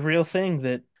 Yeah, it's a real thing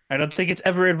that I don't think it's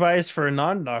ever advised for a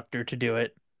non-doctor to do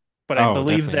it, but Oh,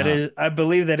 definitely not. I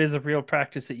believe that is a real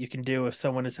practice that you can do if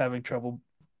someone is having trouble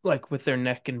like with their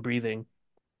neck and breathing.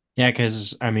 Yeah,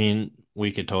 because I mean,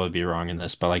 we could totally be wrong in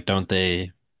this, but like, don't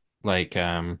they like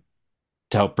to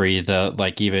help breathe,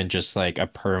 like even just like a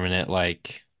permanent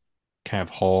like kind of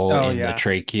hole Oh in the yeah.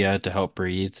 trachea to help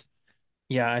breathe?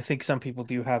 Yeah, I think some people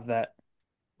do have that.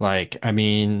 Like, I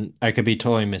mean, I could be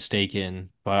totally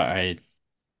mistaken, but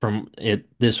from it,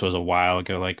 this was a while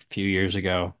ago, like a few years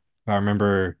ago. I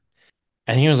remember,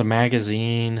 I think it was a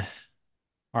magazine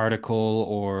article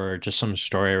or just some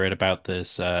story I read about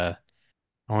this. I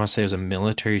want to say it was a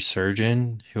military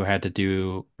surgeon who had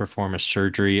to perform a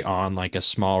surgery on like a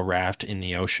small raft in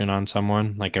the ocean on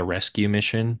someone, like a rescue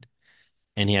mission.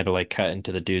 And he had to like cut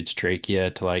into the dude's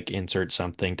trachea to like insert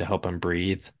something to help him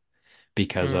breathe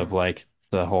because of Mm, like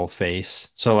the whole face.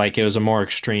 So like it was a more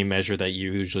extreme measure that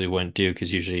you usually wouldn't do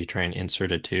because usually you try and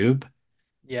insert a tube,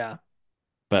 yeah.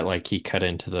 but like he cut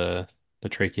into the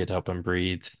trachea to help him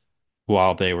breathe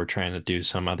while they were trying to do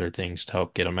some other things to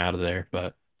help get him out of there.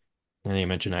 But and you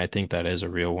mentioned I think that is a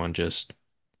real one. Just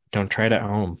don't try it at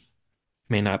home.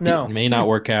 No. May not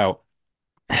work out.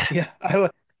 Yeah, I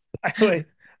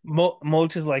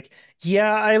Mulch is like,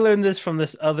 yeah, I learned this from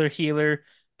this other healer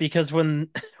because when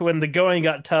when the going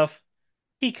got tough,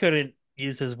 he couldn't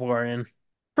use his Warren.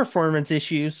 Performance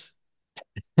issues.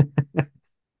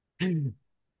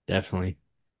 Definitely.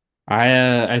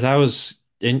 I thought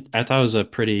it was a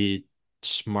pretty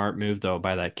smart move though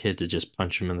by that kid to just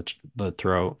punch him in the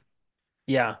throat.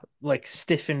 Yeah, like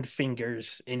stiffened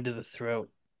fingers into the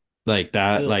throat. Like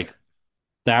that Ugh. like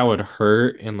that would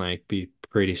hurt and like be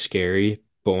pretty scary.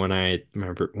 But when I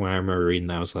remember reading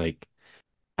that I was like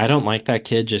I don't like that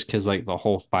kid just because like the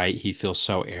whole fight he feels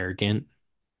so arrogant.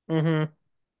 Mm-hmm.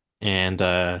 And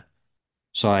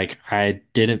so like I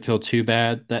didn't feel too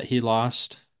bad that he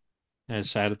lost,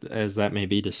 as sad as that may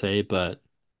be to say, but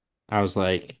I was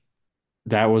like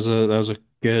that was a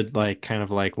good like kind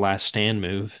of like last stand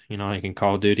move, like in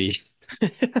Call of Duty.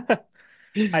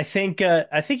 I think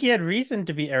he had reason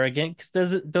to be arrogant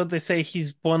because don't they say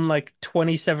he's won like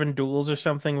 27 duels or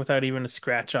something without even a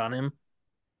scratch on him?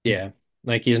 Yeah,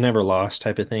 like he's never lost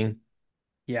type of thing.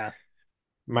 Yeah.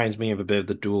 Reminds me of a bit of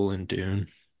the duel in Dune.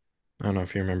 I don't know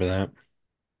if you remember that.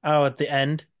 Oh, at the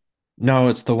end. No,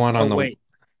 it's the one Oh on wait.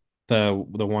 the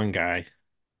one guy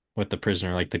with the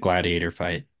prisoner, like the gladiator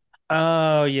fight.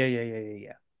 Oh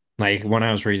yeah. Like when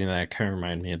I was reading that, it kind of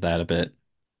reminded me of that a bit.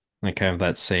 Like kind of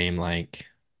that same like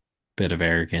bit of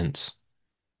arrogance.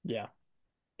 Yeah.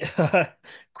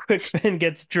 Quickman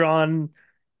gets drawn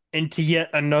into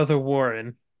yet another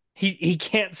warren. He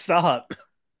can't stop.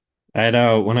 I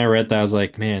know when I read that, I was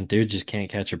like, man, dude just can't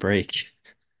catch a break.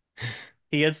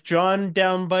 He gets drawn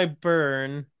down by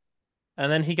Burn,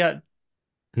 and then he got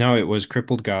No, it was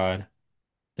crippled God,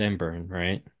 then burn,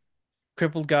 right?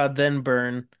 crippled God, then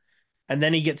Burn, and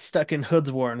then he gets stuck in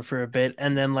Hood's Warren for a bit,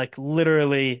 and then like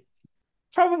literally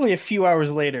probably a few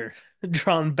hours later,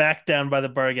 drawn back down by the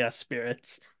Barghast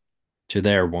spirits. To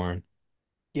there, Warren.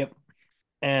 Yep.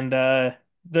 And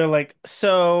they're like,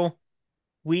 so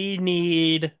we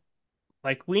need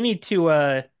we need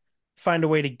to find a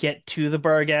way to get to the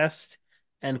Barghast.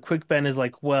 And Quick Ben is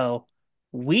like, well,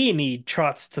 we need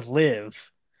Trots to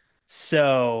live.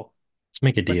 So Let's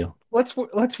make a deal.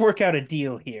 let's work out a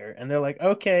deal here. And they're like,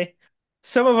 okay,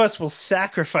 some of us will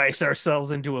sacrifice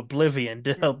ourselves into oblivion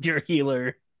to help your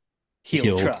healer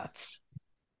heal Heal. Trots.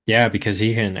 Yeah, because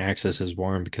he can access his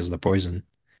Warren because of the poison.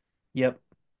 Yep.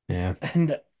 Yeah.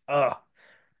 And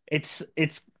it's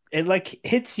it like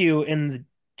hits you in the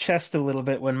chest a little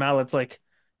bit when Mallet's like,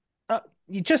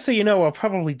 just so you know, I'll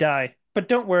probably die, but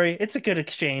don't worry, it's a good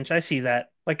exchange. I see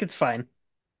that. Like it's fine.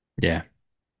 Yeah.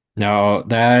 No,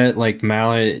 that like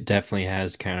Mallet definitely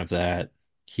has kind of that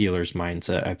healer's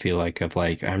mindset, I feel like, of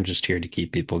like, I'm just here to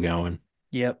keep people going.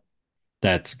 Yep.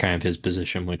 That's kind of his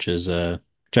position, which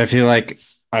I feel like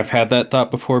I've had that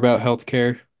thought before about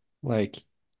healthcare, like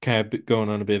kind of going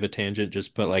on a bit of a tangent,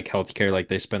 just but like healthcare, like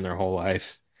they spend their whole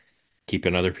life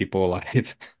keeping other people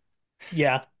alive.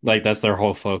 Yeah. Like that's their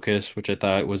whole focus, which I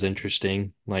thought was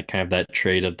interesting. Like kind of that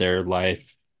trait of their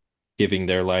life, giving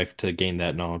their life to gain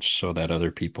that knowledge so that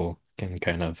other people can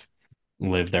kind of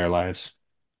live their lives.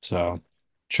 So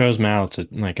shows Mal to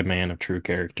like a man of true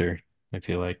character, I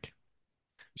feel like.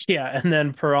 Yeah. And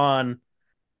then Paran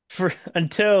for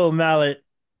until Mallet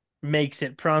makes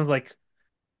it, Paran's like,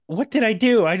 what did I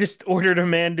do? I just ordered a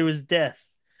man to his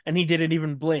death, and he didn't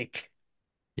even blink.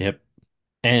 Yep.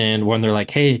 And when they're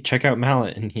like, "Hey, check out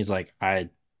Mallet," and he's like, "I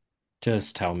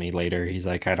just tell me later." He's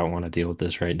like, "I don't want to deal with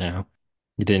this right now."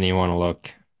 He didn't even want to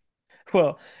look.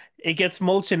 Well, it gets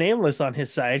Mulch and Aimless on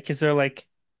his side because they're like,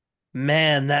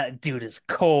 man, that dude is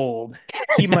cold.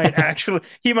 He might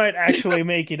actually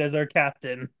make it as our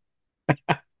captain.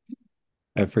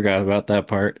 I forgot about that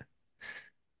part.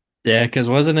 Yeah, because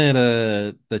wasn't it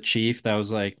the chief that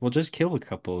was like, "Well, just kill a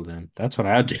couple of them." That's what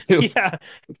I'd do. Yeah,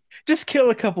 just kill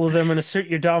a couple of them and assert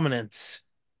your dominance.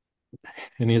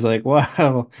 And he's like,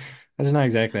 "Wow, that's not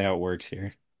exactly how it works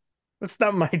here." That's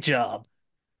not my job.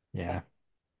 Yeah.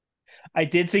 I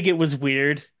did think it was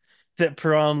weird that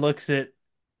Perron looks at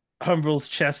Humbrel's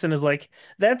chest and is like,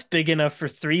 that's big enough for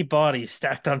three bodies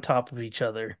stacked on top of each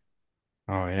other.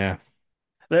 Oh yeah.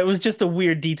 That was just a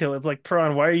weird detail. It's like,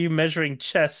 Perron, why are you measuring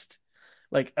chest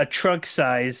like a truck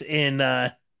size in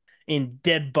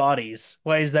dead bodies?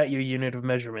 Why is that your unit of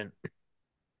measurement?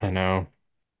 I know.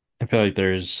 I feel like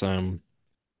there's some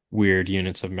weird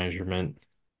units of measurement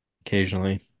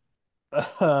occasionally.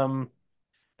 Um,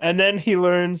 and then he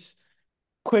learns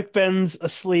Quick Ben's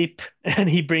asleep and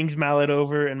he brings Mallet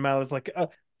over, and Mallet's like, oh,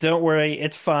 don't worry,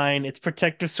 it's fine. It's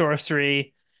protective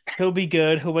sorcery. He'll be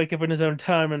good. He'll wake up in his own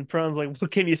time. And Prawn's like, well,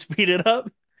 can you speed it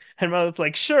up? And Mallet's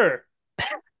like, sure.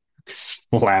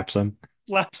 Slaps him.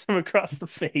 Slaps him across the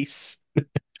face.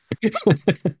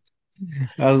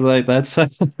 I was like, that's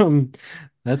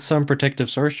some protective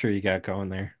sorcery you got going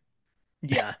there.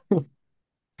 Yeah.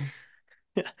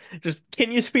 Just,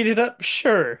 can you speed it up?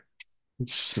 Sure.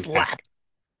 Slap. Smack.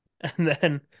 And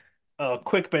then, oh,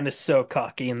 Quick Ben is so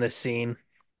cocky in this scene.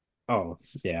 Oh,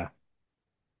 yeah.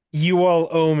 You all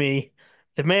owe me.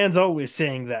 The man's always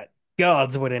saying that.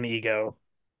 Gods, what an ego.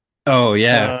 Oh,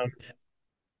 yeah. Um,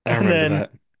 I and remember then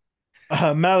that.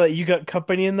 Mallet, you got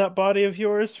company in that body of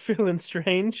yours, feeling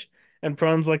strange? And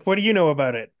Prawn's like, what do you know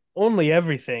about it? Only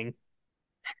everything.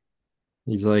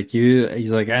 He's like,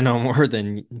 I know more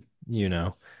than you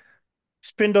know.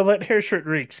 Spindle, that hair shirt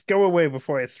reeks. Go away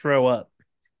before I throw up.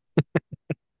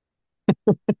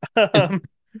 Um,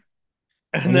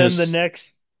 and And then the there's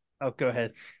next, oh, go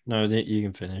ahead. no, you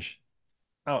can finish.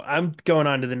 Oh, I'm going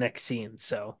on to the next scene,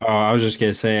 so Oh, I was just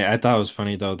gonna say, I thought it was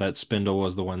funny though that Spindle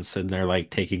was the one sitting there like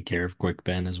taking care of Quick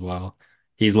Ben as well.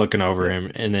 He's looking over yep.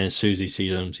 him, and then as soon as he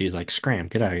sees him, he's like, "Scram,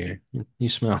 get out of here! You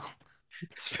smell."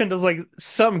 Spindle's like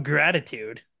some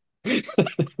gratitude.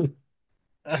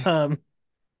 Um,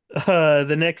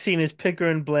 the next scene is Picker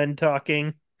and Blend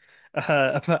talking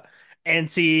about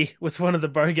Ansi with one of the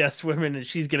bar guest women, and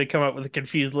she's gonna come up with a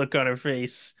confused look on her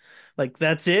face. Like,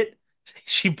 that's it?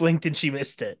 She blinked and she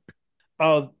missed it.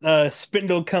 Oh,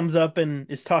 Spindle comes up and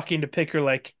is talking to Picker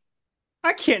like,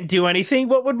 I can't do anything.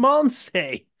 What would mom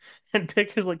say? And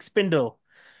Picker's like, Spindle,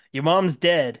 your mom's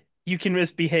dead. You can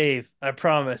misbehave. I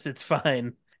promise. It's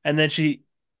fine. And then she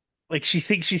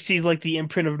thinks she sees like the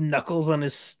imprint of knuckles on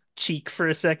his cheek for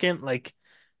a second. Like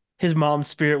his mom's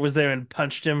spirit was there and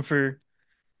punched him for.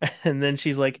 And then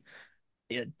she's like,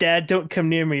 Dad, don't come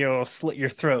near me or I'll slit your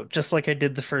throat, just like I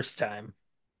did the first time.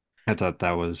 I thought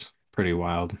that was pretty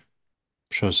wild.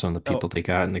 Shows some of the Oh, people they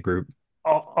got in the group.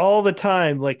 all the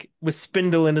time, like with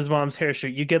Spindle in his mom's hair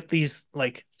shirt, you get these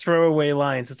like throwaway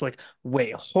lines. It's like,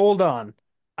 wait, hold on.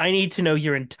 I need to know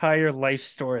your entire life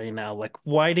story now. Like,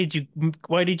 why did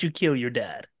you kill your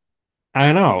dad?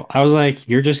 I know. I was like,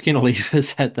 "You're just gonna leave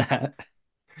us at that?"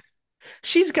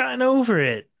 She's gotten over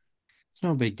it. It's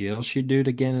no big deal. She'd do it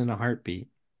again in a heartbeat.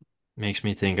 Makes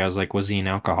me think. I was like, was he an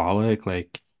alcoholic?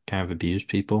 Like, kind of abused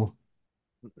people?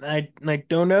 I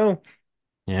don't know.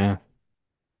 Yeah.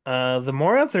 The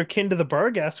Morath are kin to the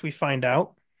Barghast, we find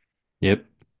out. Yep.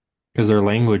 Because their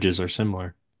languages are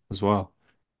similar as well.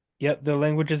 Yep, their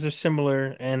languages are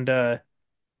similar, and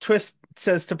Twist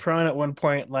says to Paran at one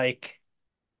point, like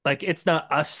it's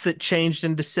not us that changed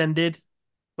and descended,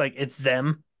 like it's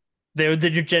them. They're the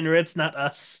degenerates, not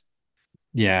us.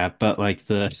 Yeah, but like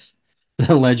the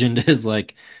the legend is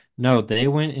like, no, they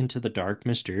went into the dark,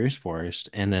 mysterious forest,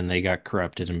 and then they got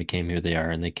corrupted and became who they are,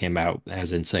 and they came out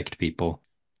as insect people.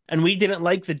 And we didn't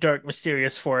like the dark,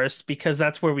 mysterious forest because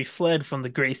that's where we fled from the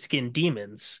gray-skinned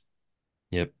demons.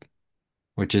 Yep.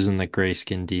 Which isn't the gray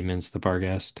skinned demons, the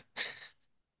Barghast.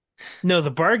 No,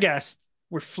 the Barghast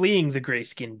were fleeing the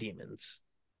gray-skinned demons.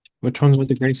 Which ones were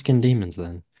the gray skinned demons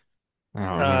then? I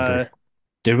don't remember. Uh,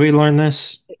 Did we learn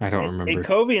this? I don't remember.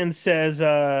 Akovian says,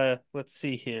 let's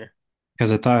see here,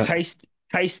 Because I thought,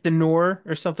 Tice the Nor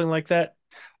or something like that.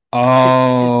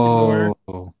 Tis the oh,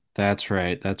 Nor. that's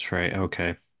right. That's right.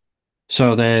 Okay.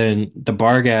 So then the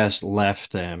Barghast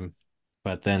left them,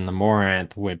 but then the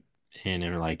Moranth went in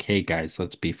and were like, hey guys,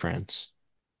 let's be friends.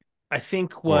 I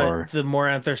think what Or, the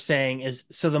Moranth are saying is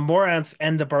so the Moranth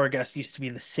and the Barghast used to be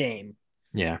the same.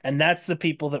 yeah. And that's the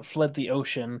people that fled the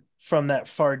ocean from that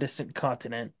far distant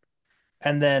continent.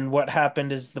 And then what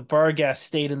happened is the Barghast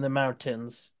stayed in the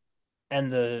mountains,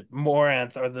 and the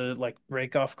Moranth are the like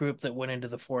breakoff group that went into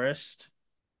the forest.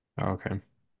 Okay.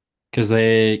 Because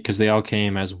they all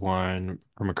came as one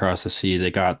from across the sea.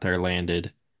 They got there,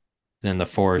 landed. Then the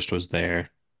forest was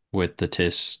there with the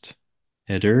Tist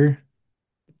Ider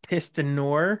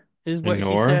Tistanor is and what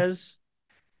he Nor. says.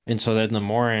 And so then the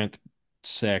Moranth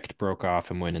sect broke off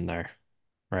and went in there,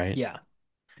 right? Yeah,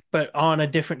 but on a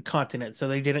different continent, so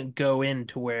they didn't go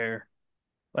into where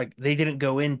like they didn't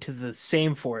go into the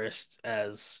same forest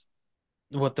as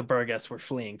what the Barghast were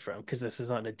fleeing from because this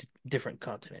is on a different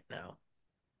continent now.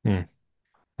 Hmm,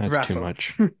 that's too Raffo.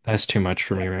 much. That's too much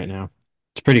for me Yeah. right now.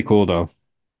 It's pretty cool though.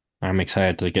 I'm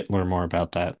excited to get learn more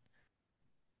about that.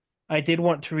 I did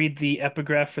want to read the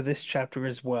epigraph for this chapter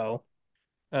as well.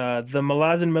 The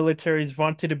Malazan military's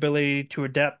vaunted ability to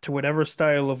adapt to whatever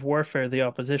style of warfare the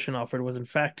opposition offered was in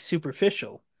fact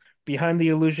superficial. Behind the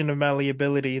illusion of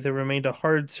malleability, there remained a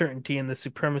hard certainty in the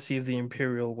supremacy of the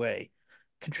imperial way.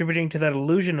 Contributing to that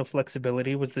illusion of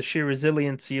flexibility was the sheer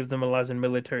resiliency of the Malazan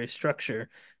military structure,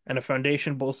 and a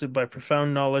foundation bolstered by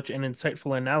profound knowledge and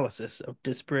insightful analysis of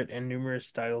disparate and numerous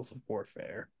styles of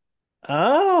warfare.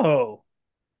 Oh,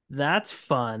 that's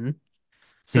fun.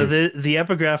 So Hmm. the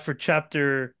epigraph for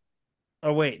chapter.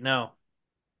 Oh wait, no.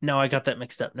 No, I got that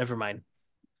mixed up. Never mind.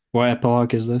 What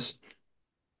epilogue is this?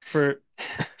 For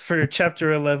for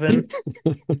chapter 11,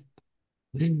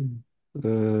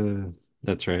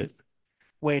 That's right.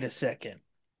 wait a second.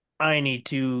 I need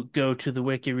to go to the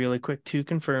wiki really quick to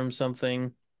confirm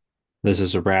something. This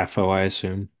is a Raffo, I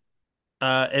assume.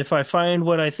 If I find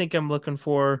what I think I'm looking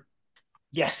for,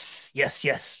 yes, yes,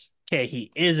 yes. Okay,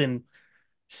 he is in.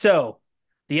 So,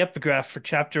 the epigraph for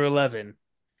chapter 11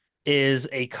 is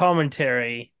a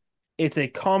commentary. It's a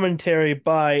commentary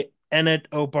by Ennet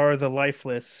Obar the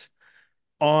Lifeless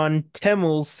on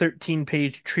Temul's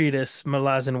 13-page treatise,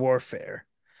 Malazan Warfare.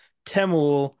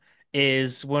 Temul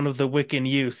is one of the Wiccan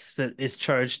youths that is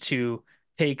charged to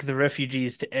take the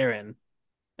refugees to Erin.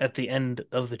 at the end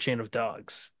of the chain of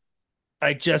dogs.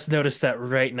 I just noticed that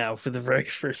right now for the very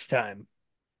first time.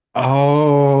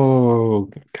 Oh,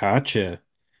 gotcha.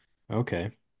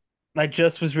 Okay. I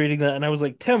just was reading that and I was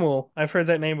like, Timul, I've heard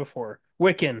that name before.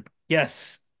 Wiccan,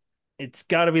 yes, it's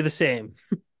got to be the same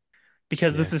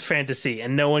because this Yeah, is fantasy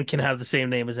and no one can have the same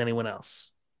name as anyone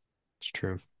else. it's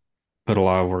true. Put a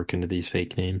lot of work into these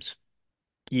fake names.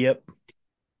 Yep.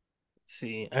 Let's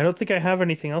see. I don't think I have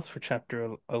anything else for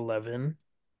chapter 11.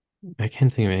 I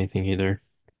can't think of anything either.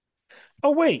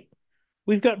 Oh, wait.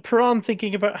 We've got Paran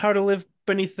thinking about how to live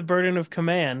beneath the burden of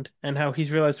command and how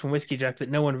he's realized from Whiskey Jack that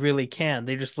no one really can.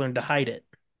 They just learn to hide it.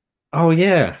 Oh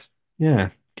yeah.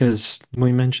 Yeah, because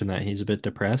we mentioned that he's a bit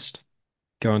depressed,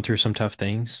 going through some tough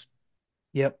things.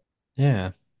 Yep.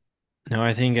 Yeah. No,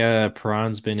 I think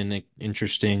Paran's been an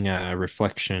interesting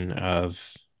reflection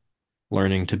of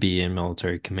learning to be in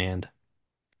military command.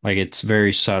 Like it's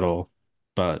very subtle,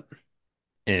 but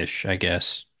ish, I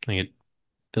guess. Like it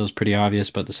feels pretty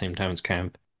obvious, but at the same time, it's kind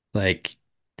of like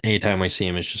anytime we see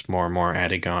him, it's just more and more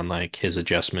adding on like his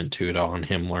adjustment to it all and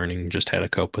him learning just how to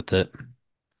cope with it.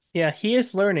 Yeah, he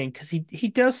is learning because he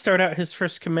does start out his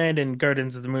first command in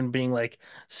Gardens of the Moon being like,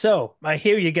 "So, I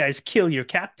hear you guys kill your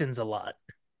captains a lot."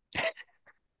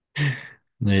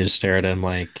 They just stare at him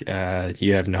like,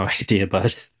 you have no idea,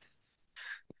 bud.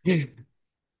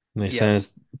 They Yep.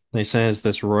 says they says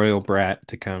this royal brat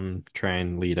to come try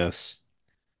and lead us.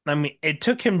 I mean, it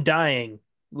took him dying,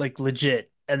 like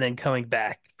legit, and then coming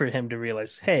back for him to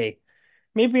realize, hey,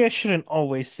 maybe I shouldn't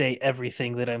always say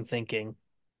everything that I'm thinking.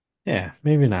 Yeah,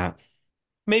 maybe not.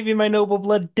 Maybe my noble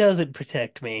blood doesn't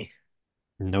protect me.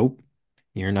 Nope,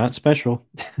 you're not special.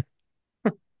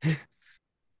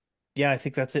 Yeah, I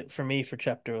think that's it for me for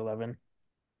chapter 11.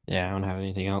 Yeah, I don't have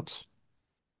anything else.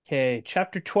 Okay,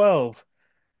 chapter 12.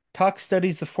 Tok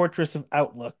studies the fortress of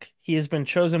Outlook. He has been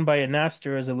chosen by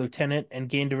Anastar as a lieutenant and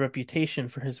gained a reputation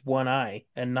for his one eye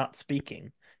and not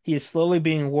speaking. He is slowly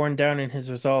being worn down in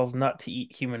his resolve not to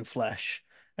eat human flesh.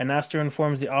 Anastar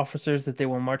informs the officers that they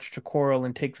will march to Coral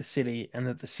and take the city, and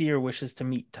that the seer wishes to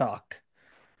meet Tok.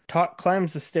 Tok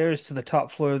climbs the stairs to the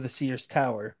top floor of the seer's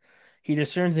tower. He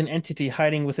discerns an entity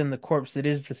hiding within the corpse that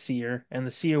is the seer, and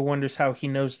the seer wonders how he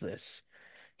knows this.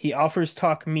 He offers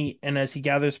Tok meat, and as he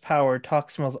gathers power,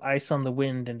 Tok smells ice on the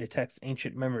wind and detects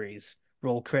ancient memories.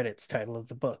 Roll credits, title of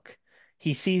the book.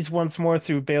 He sees once more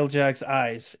through Balejag's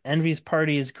eyes. Envy's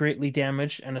party is greatly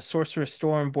damaged, and a sorcerous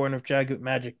storm born of Jagut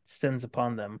magic descends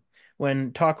upon them.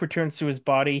 When Tok returns to his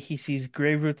body, he sees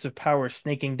gray roots of power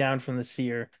snaking down from the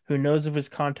seer, who knows of his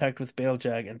contact with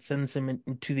Balejag and sends him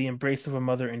into the embrace of a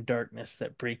mother in darkness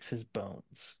that breaks his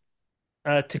bones.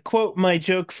 To quote my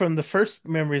joke from the first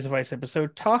Memories of Ice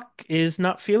episode, Talk is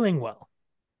not feeling well.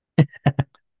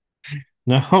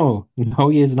 No, no,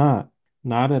 he is not.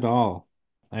 Not at all.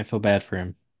 I feel bad for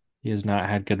him. He has not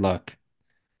had good luck.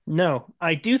 No,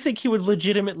 I do think he would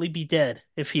legitimately be dead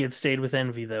if he had stayed with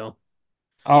Envy, though.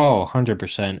 Oh,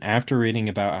 100%. After reading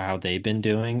about how they've been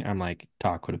doing, I'm like,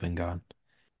 Talk would have been gone.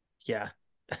 Yeah,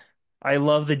 I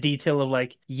love the detail of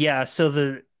like, yeah, so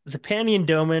the Panion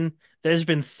Doman, there's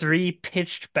been three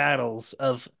pitched battles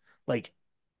of like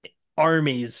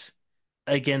armies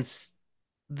against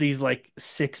these like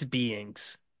six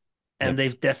beings, and Yep.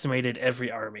 they've decimated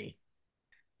every army.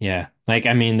 Yeah. Like,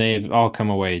 I mean, they've all come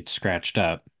away scratched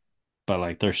up, but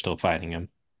like they're still fighting him,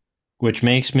 which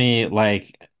makes me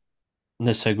like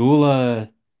the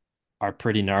Segula are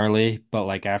pretty gnarly, but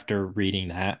like after reading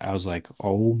that, I was like,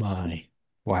 oh my,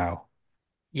 wow.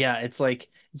 Yeah, it's like,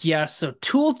 yeah, so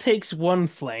Tool takes one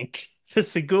flank, the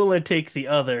Segula take the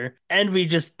other, Envy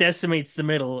just decimates the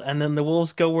middle, and then the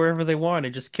wolves go wherever they want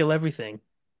and just kill everything.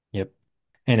 Yep.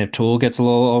 And if Tool gets a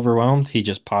little overwhelmed, he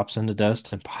just pops into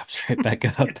dust and pops right back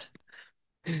up.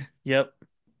 Yep.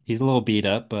 He's a little beat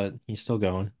up, but he's still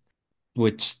going,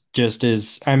 which just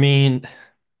is, I mean,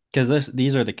 because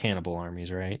these are the cannibal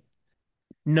armies, right?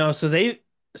 No,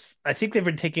 I think they've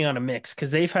been taking on a mix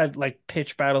because they've had like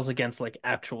pitch battles against like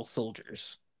actual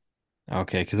soldiers.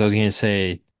 Okay, because I was gonna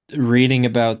say, reading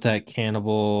about that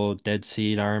cannibal Dead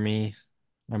Seed army,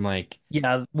 I'm like,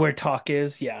 Yeah, where talk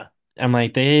is, yeah.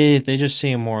 they just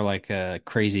seem more like a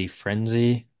crazy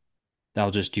frenzy.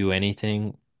 They'll just do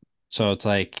anything. So it's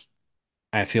like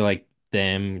I feel like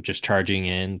them just charging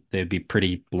in, they'd be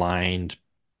pretty blind,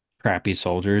 crappy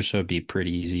soldiers, so it'd be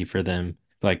pretty easy for them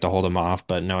like to hold them off.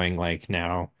 But knowing like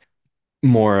now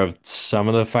more of some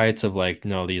of the fights of like,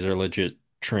 no, these are legit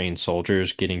trained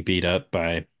soldiers getting beat up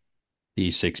by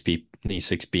these six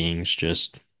beings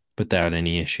just without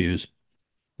any issues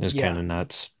is kind Yeah. of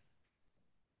nuts.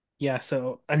 Yeah,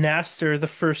 so Anastar, the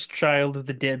first child of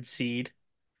the Dead Seed,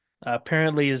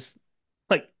 apparently is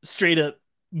Like straight up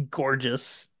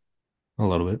gorgeous. A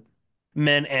little bit.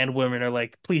 Men and women are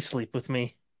like, please sleep with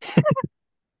me.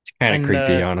 It's kind of And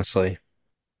creepy, honestly.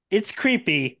 it's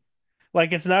creepy.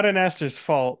 Like it's not an Aster's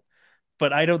fault,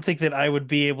 but I don't think that I would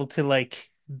be able to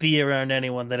like be around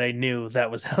anyone that I knew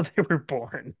that was how they were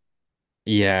born.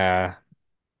 Yeah.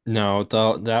 No,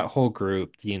 that whole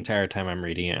group, the entire time I'm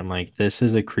reading it, I'm like, this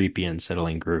is a creepy,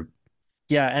 unsettling group.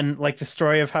 Yeah, and like the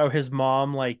story of how his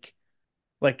mom like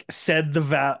said the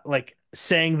vow like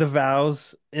sang the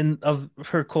vows in of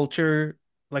her culture,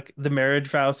 like the marriage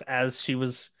vows as she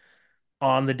was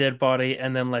on the dead body,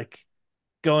 and then like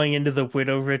going into the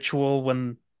widow ritual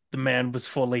when the man was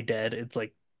fully dead. It's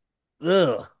like,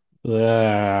 ugh.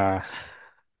 Ugh.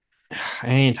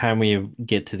 Anytime we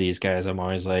get to these guys, I'm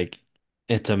always like,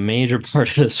 it's a major part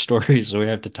of the story, so we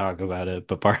have to talk about it.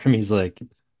 But part of me's like,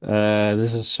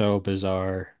 this is so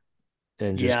bizarre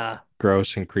and just Yeah.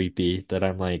 gross and creepy that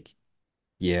I'm like,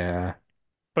 yeah,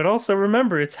 But also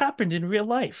remember, it's happened in real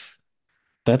life.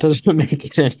 that doesn't make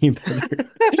it any better.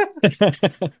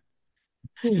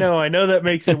 No, I know that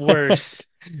makes it worse,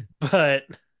 but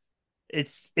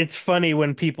it's funny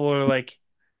when people are like,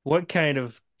 "What kind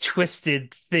of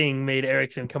twisted thing made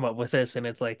Erikson come up with this?" And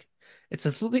it's like, it's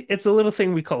a little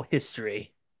thing we call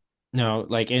history. No,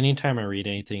 like anytime I read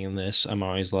anything in this, I'm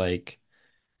always like,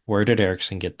 where did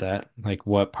Erikson get that? Like,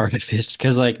 what part of his?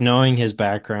 Because like knowing his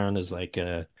background is like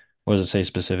what does it say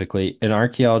specifically? An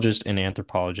archaeologist and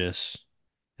anthropologist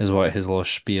is what his little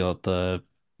spiel at the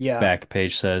Yeah. back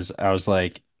page says. I was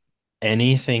like,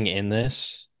 anything in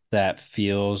this that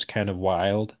feels kind of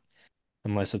wild,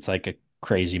 unless it's like a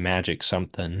crazy magic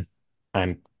something,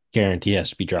 I'm guaranteed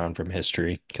has to be drawn from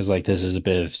history because like this is a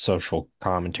bit of social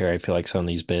commentary. I feel like some of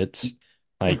these bits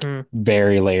like Hmm.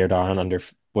 very layered on under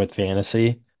with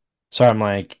fantasy. So I'm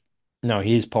like, no,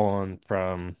 he's pulling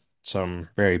from some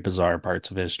very bizarre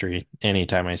parts of history.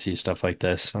 Anytime I see stuff like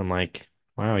this, I'm like,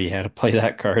 wow, you had to play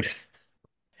that card.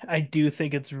 I do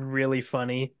think it's really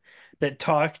funny that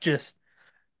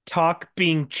talk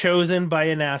being chosen by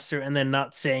an aster and then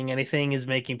not saying anything is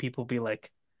making people be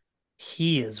like,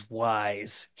 he is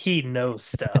wise. He knows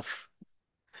stuff.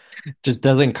 Just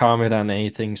doesn't comment on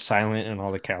anything, silent in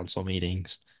all the council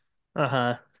meetings.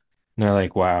 Uh-huh. And they're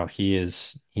like, wow, he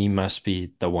must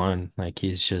be the one. Like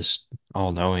he's just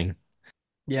all knowing.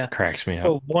 Yeah. Cracks me up.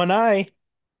 Well, one eye,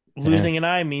 Yeah. losing an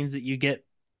eye means that you get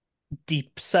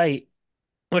deep sight,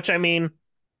 which I mean,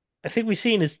 I think we've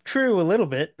seen is true a little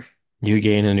bit. You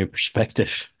gain a new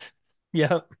perspective.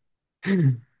 Yeah.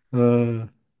 Uh,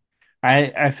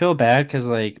 I feel bad because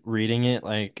like reading it,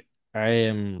 like I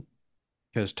am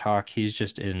because Talk, he's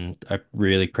just in a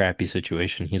really crappy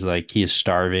situation. He's like he's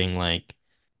starving, like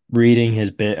reading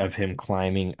his bit of him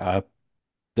climbing up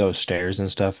those stairs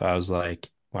and stuff, I was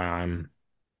like, wow,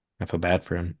 I feel bad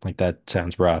for him. Like that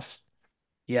sounds rough.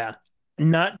 Yeah.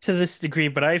 Not to this degree,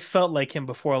 but I felt like him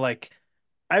before. Like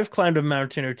I've climbed a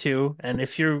mountain or two, and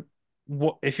if you're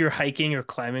hiking or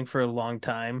climbing for a long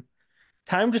time,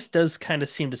 time just does kind of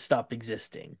seem to stop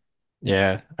existing.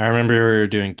 Yeah, I remember we were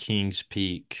doing King's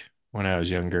Peak when I was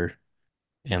younger,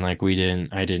 and like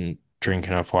I didn't drink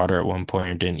enough water at one point,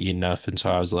 or didn't eat enough, and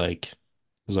so I was like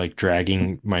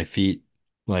dragging my feet,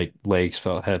 like legs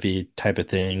felt heavy, type of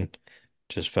thing.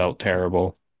 Just felt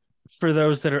terrible. For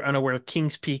those that are unaware,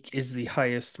 Kings Peak is the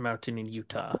highest mountain in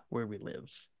Utah where we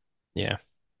live. Yeah,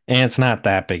 and it's not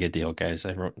that big a deal, guys.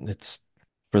 It's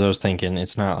for those thinking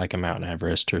it's not like a Mount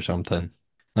Everest or something.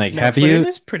 Like, No, have but it you?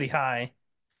 is pretty high.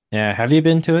 Yeah, have you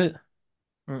been to it?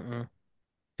 Mm-mm.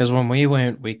 Because when we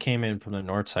went, we came in from the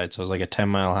north side, so it was like a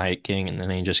 10-mile hiking, and then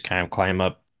you just kind of climb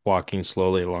up, walking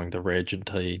slowly along the ridge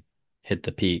until you hit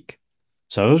the peak.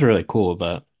 So it was really cool,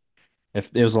 but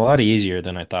if it was a lot easier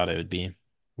than I thought it would be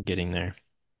getting there.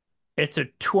 It's a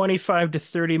 25 to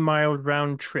 30 mile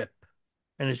round trip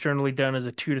and is generally done as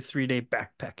a 2 to 3 day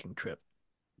backpacking trip.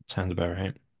 Sounds about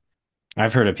right.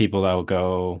 I've heard of people that will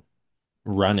go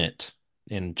run it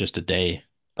in just a day.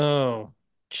 Oh,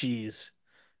 geez.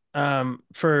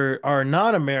 For our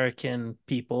non-American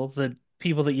people, the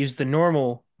people that use the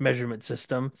normal measurement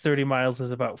system, 30 miles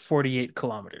is about 48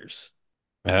 kilometers.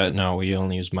 No, we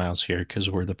only use miles here because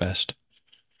we're the best.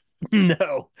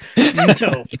 No,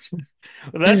 no.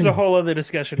 That's a whole other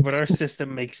discussion, but our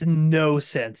system makes no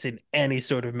sense in any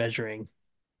sort of measuring.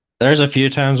 There's a few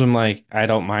times I'm like, I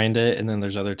don't mind it, and then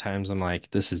there's other times I'm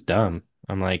like, this is dumb.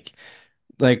 I'm like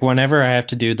whenever I have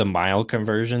to do the mile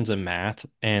conversions in math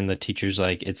and the teacher's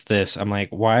like, it's this, I'm like,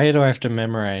 why do I have to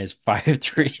memorize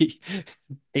 5'3"?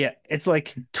 Yeah, it's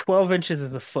like 12 inches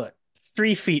is a foot,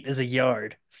 3 feet is a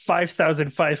yard,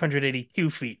 5,582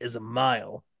 feet is a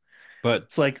mile. But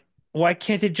It's like, Why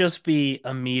can't it just be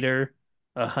a meter,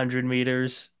 100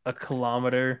 meters, a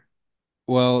kilometer?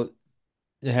 Well,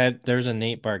 there's a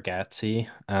Nate Bargatze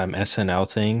SNL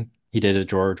thing. He did a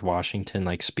George Washington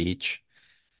like speech.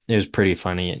 It was pretty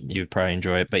funny. You'd probably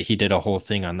enjoy it, but he did a whole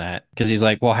thing on that because he's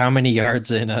like, "Well, how many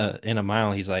yards in a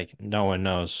mile?" He's like, "No one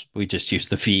knows. We just use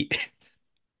the feet."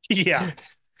 Yeah.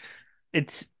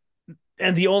 It's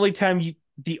and the only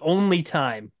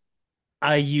time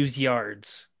I use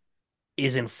yards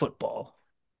is in football,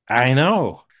 I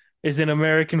know. is in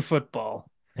American football.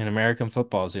 In American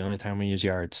football is the only time we use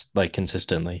yards like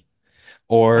consistently.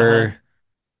 Uh-huh. Or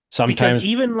Because sometimes,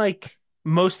 even like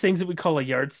most things that we call a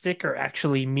yardstick are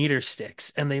actually meter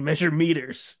sticks and they measure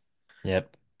meters.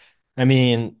 yep. I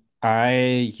mean,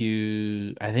 I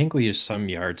think we use some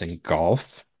yards in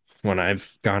golf when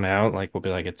I've gone out, like we'll be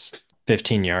like it's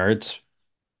 15 yards,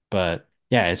 but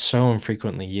yeah, it's so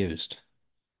infrequently used.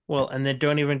 Well, and then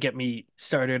don't even get me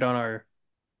started on our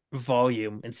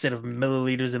volume. Instead of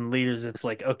milliliters and liters, it's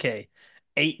like, okay,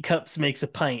 8 cups makes a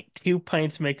pint, 2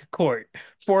 pints make a quart,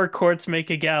 4 quarts make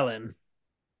a gallon,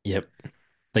 Yep.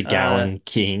 The uh, gallon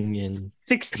king in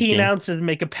 16 cooking. ounces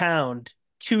make a pound,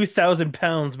 2,000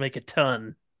 pounds make a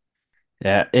ton.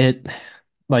 Yeah, it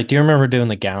like do you remember doing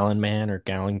the gallon man or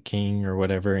gallon king or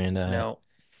whatever No.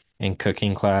 in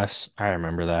cooking class? I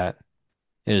remember that.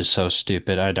 It was so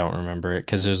stupid. I don't remember it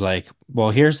because it was like,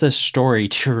 well, here's this story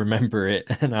to remember it.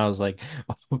 And I was like,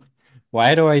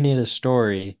 why do I need a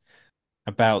story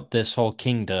about this whole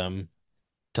kingdom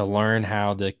to learn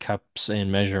how the cups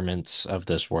and measurements of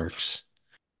this works?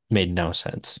 Made no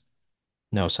sense.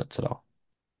 No sense at all.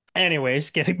 Anyways,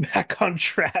 getting back on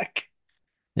track.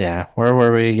 Yeah, where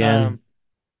were we again? Um,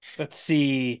 let's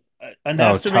see.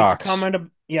 Oh, Anastor makes a talks. comment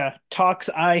of, yeah, Talk's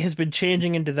eye has been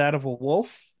changing into that of a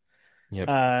wolf. Yep.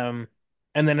 Um,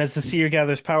 and then as the seer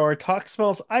gathers power, Talk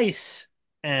smells ice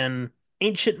and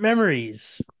ancient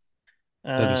memories.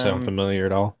 Doesn't sound Um, familiar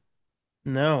at all.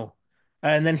 no.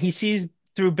 And then he sees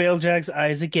through Baljag's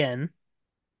eyes again.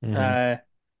 Hmm. Uh,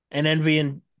 and Envy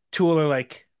and Tool are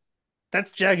like,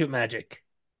 that's Jagged magic.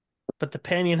 But the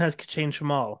Panion has Kachane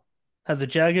Shamal. Have the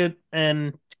Jagged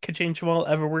and Kachane Shamal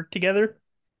ever worked together?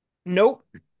 Nope.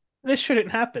 This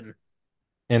shouldn't happen.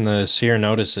 And the seer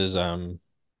notices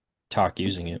talk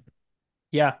using it.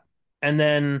 Yeah. And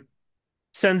then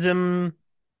sends him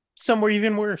somewhere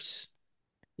even worse.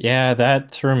 Yeah,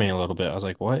 that threw me a little bit. I was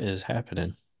like, what is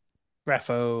happening?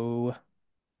 Raffo.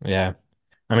 Yeah.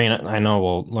 I mean, I know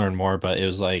we'll learn more, but it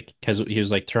was like because he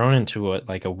was like thrown into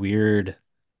a weird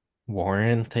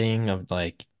Warren thing of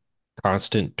like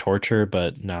constant torture,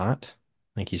 but not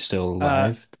like he's still Uh,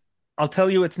 alive. I'll tell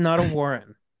you, it's not a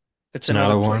Warren. It's It's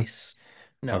not another a Warren. place.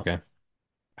 No. Okay.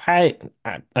 I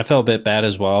felt a bit bad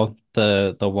as well.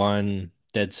 The one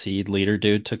Dead Seed leader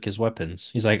dude took his weapons.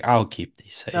 He's like, I'll keep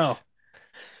these No. safe.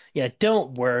 Yeah,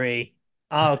 don't worry.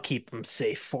 I'll keep them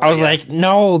safe I for was you. like,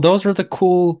 no, those are the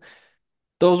cool.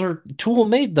 Those are Tool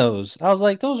made those. I was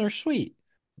like, those are sweet.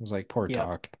 I was like, poor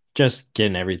Yep. Talk. Just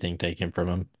getting everything taken from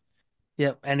him.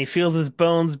 Yep. And he feels his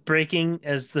bones breaking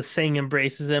as the thing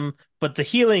embraces him, but the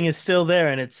healing is still there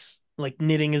and it's like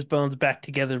knitting his bones back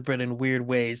together, but in weird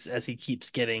ways as he keeps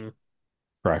getting.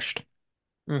 Crushed.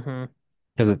 Hmm.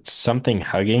 Because it's something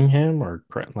hugging him or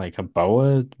like a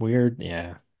boa. Weird.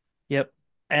 Yeah. Yep.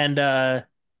 And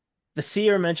the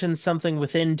seer mentions something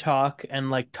within Talk and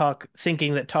like Talk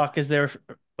thinking that Talk is there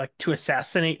like to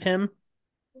assassinate him.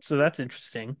 So that's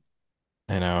interesting.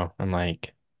 I know. I'm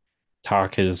like,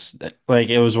 Talk is like,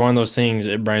 it was one of those things.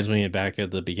 It reminds me back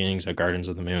at the beginnings of Gardens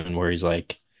of the Moon where he's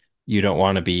like, you don't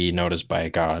want to be noticed by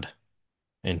a god.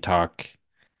 And Talk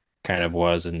kind of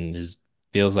was and is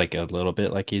feels like a little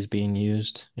bit like he's being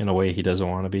used in a way he doesn't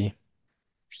want to be.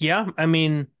 Yeah, I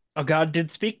mean, a god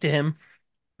did speak to him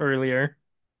earlier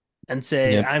and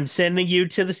say, Yep. I'm sending you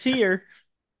to the seer.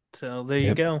 So there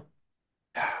you Yep. go.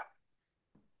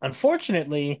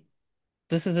 Unfortunately,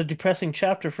 this is a depressing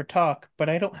chapter for Talk, but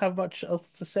I don't have much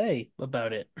else to say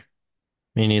about it.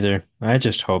 Me neither. I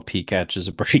just hope he catches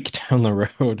a break down the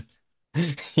road.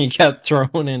 He got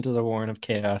thrown into the Warren of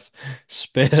Chaos,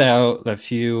 spit out a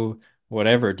few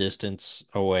whatever distance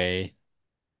away,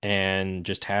 and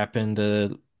just happened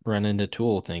to run into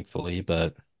Tool, thankfully.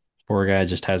 But poor guy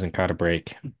just hasn't caught a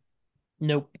break.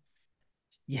 Nope.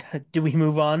 Yeah, do we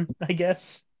move on, I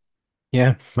guess?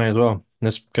 Yeah, might as well.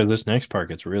 This because this next part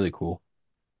gets really cool.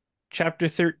 Chapter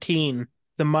 13.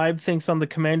 The Mhybe thinks on the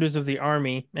commanders of the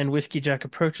army, and Whiskey Jack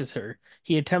approaches her.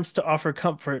 He attempts to offer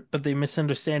comfort, but they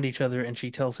misunderstand each other, and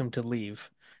she tells him to leave.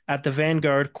 At the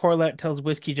Vanguard, Corlat tells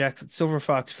Whiskey Jack that Silver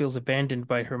Fox feels abandoned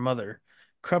by her mother.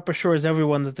 Krupp assures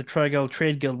everyone that the Trigal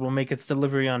Trade Guild will make its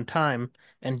delivery on time,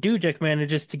 and Dujek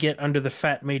manages to get under the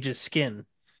fat mage's skin.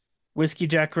 Whiskey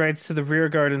Jack rides to the rear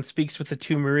guard and speaks with the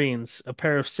two Marines, a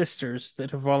pair of sisters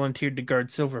that have volunteered to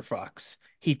guard Silver Fox.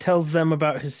 He tells them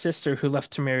about his sister who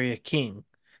left to marry a king.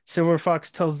 Silver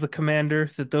Fox tells the commander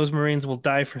that those Marines will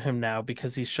die for him now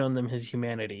because he's shown them his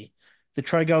humanity. The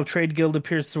Trigal Trade Guild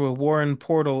appears through a warren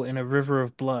portal in a river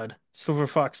of blood. Silver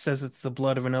Fox says it's the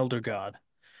blood of an elder god.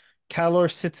 Calor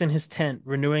sits in his tent,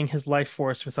 renewing his life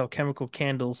force with alchemical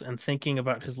candles and thinking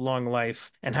about his long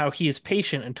life and how he is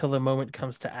patient until the moment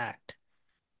comes to act.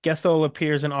 Gethol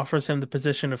appears and offers him the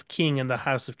position of king in the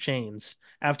House of Chains.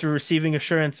 After receiving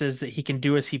assurances that he can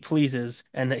do as he pleases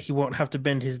and that he won't have to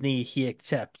bend his knee, he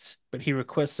accepts, but he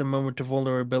requests a moment of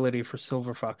vulnerability for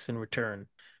Silver Fox in return.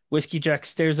 Whiskey Jack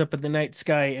stares up at the night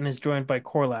sky and is joined by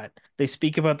Corlat. They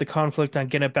speak about the conflict on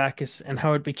Genebacchus and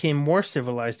how it became more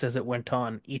civilized as it went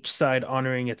on, each side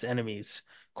honoring its enemies.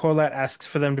 Corlat asks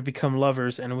for them to become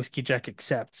lovers, and Whiskey Jack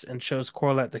accepts and shows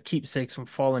Corlat the keepsakes from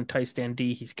fallen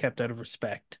Tystandee he's kept out of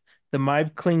respect. The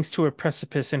Mhybe clings to a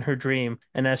precipice in her dream,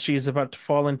 and as she is about to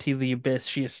fall into the abyss,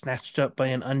 she is snatched up by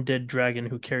an undead dragon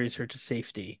who carries her to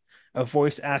safety. A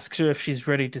voice asks her if she's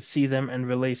ready to see them and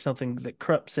relays something that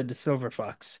Krupp said to Silver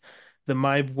Fox. The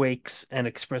Mhybe wakes and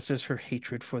expresses her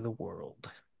hatred for the world.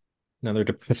 Another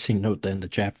depressing note to end the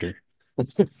chapter.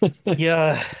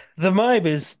 Yeah, the Mhybe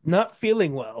is not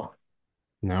feeling well.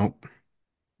 Nope,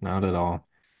 not at all.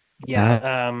 Yeah,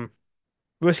 Uh,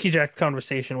 Whiskey Jack's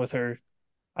conversation with her,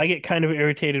 I get kind of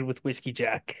irritated with Whiskey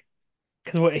Jack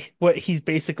because what he's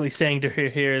basically saying to her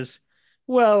here is,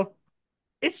 well,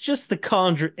 it's just the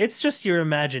conjure, it's just your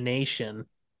imagination,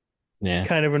 yeah,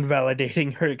 kind of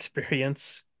invalidating her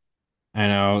experience. I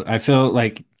know. I feel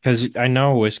like because I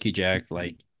know Whiskey Jack,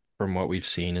 like from what we've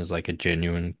seen, is like a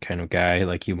genuine kind of guy.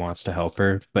 Like he wants to help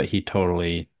her, but he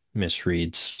totally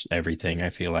misreads everything, I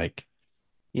feel like.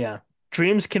 Yeah.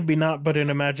 Dreams can be naught but an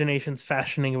imagination's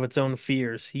fashioning of its own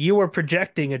fears. You are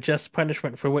projecting a just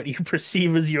punishment for what you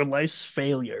perceive as your life's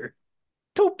failure.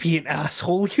 Don't be an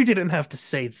asshole. You didn't have to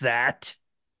say that.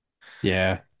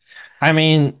 Yeah. I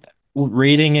mean,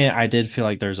 reading it, I did feel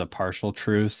like there's a partial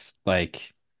truth.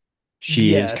 Like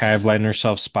she is kind of Yes. letting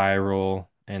herself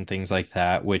spiral and things like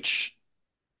that, which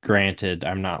granted,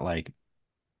 I'm not like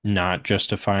not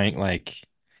justifying like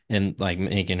and like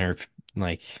making her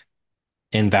like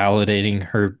invalidating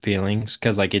her feelings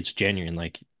because like it's genuine.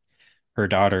 Like her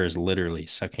daughter is literally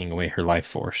sucking away her life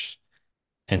force.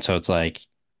 And so it's like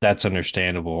that's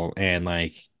understandable and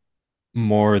like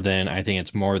more than I think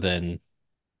it's more than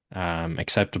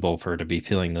acceptable for her to be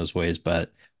feeling those ways.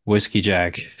 But Whiskey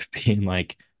Jack being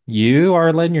like, you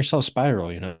are letting yourself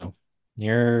spiral, you know.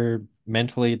 You're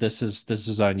mentally this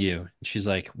is on you. And she's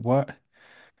like, what?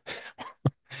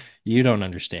 You don't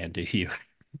understand, do you?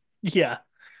 Yeah.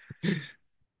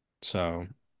 So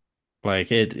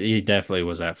like it he definitely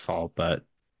was at fault, but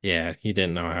yeah, he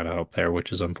didn't know how to help there,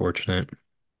 which is unfortunate.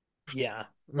 Yeah.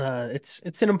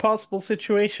 It's an impossible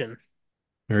situation.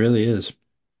 It really is.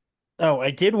 Oh,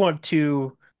 I did want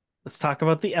to let's talk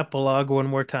about the epilogue one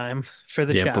more time for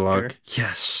the The epilogue. chapter.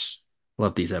 Yes.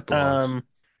 Love these epilogues. Um,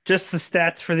 just the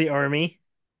stats for the army.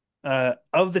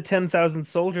 Of the 10,000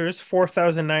 soldiers,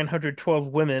 4,912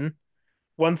 women,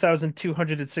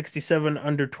 1,267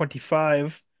 under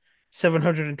 25,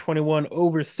 721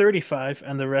 over 35,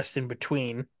 and the rest in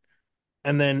between.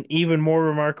 And then even more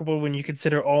remarkable when you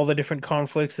consider all the different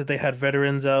conflicts that they had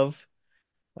veterans of.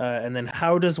 And then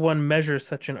how does one measure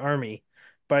such an army?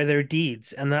 By their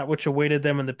deeds, and that which awaited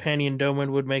them in the Panion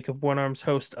Domain would make of One Arm's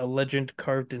host a legend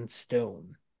carved in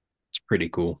stone. It's pretty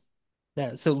cool.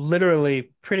 Yeah, so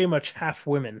literally pretty much half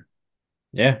women.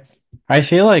 Yeah. I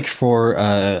feel like for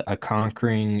a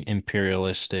conquering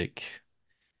imperialistic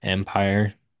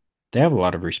empire, they have a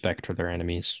lot of respect for their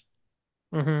enemies.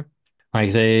 Hmm.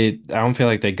 Like I don't feel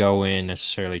like they go in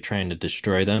necessarily trying to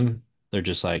destroy them. They're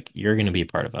just like, you're going to be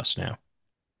part of us now,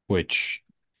 which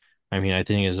I mean, I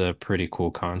think is a pretty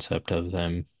cool concept of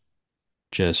them.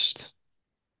 Just,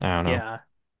 I don't know. Yeah,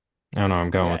 I don't know where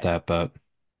I'm going with yeah, that, but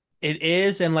it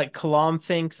is. And like Kalam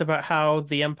thinks about how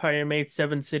the Empire made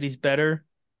seven cities better,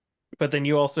 but then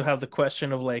you also have the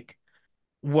question of like,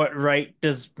 what right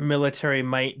does military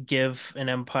might give an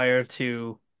empire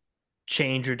to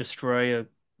change or destroy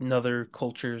another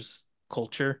culture's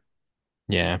culture?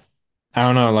 yeah. I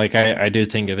don't know. Like I do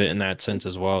think of it in that sense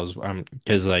as well as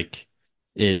because like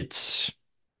it's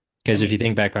I because if you mean,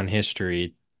 think back on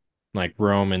history, like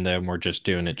Rome and them were just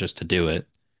doing it just to do it.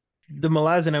 the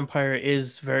Malazan Empire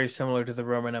is very similar to the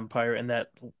Roman Empire in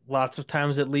that lots of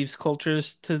times it leaves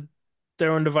cultures to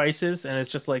their own devices, and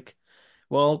it's just like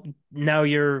Well, now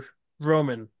you're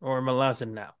Roman or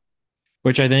Malazan now.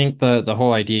 Which I think the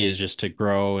whole idea is just to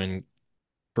grow and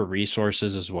for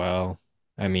resources as well.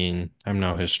 I mean, I'm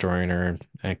no historian or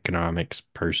economics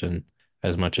person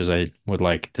as much as I would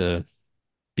like to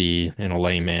be in a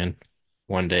layman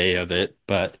one day of it.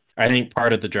 But I think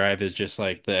part of the drive is just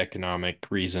like the economic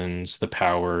reasons, the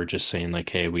power, just saying like,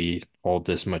 hey, we hold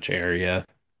this much area.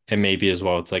 And maybe as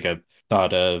well, it's like a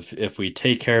thought of if we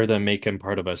take care of them, make them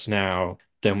part of us now,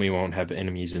 then we won't have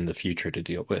enemies in the future to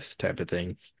deal with, type of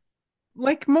thing.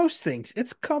 Like most things,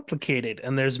 it's complicated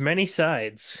and there's many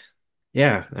sides.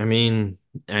 Yeah, I mean,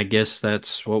 I guess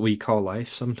that's what we call life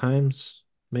sometimes,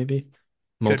 maybe.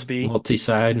 Could be.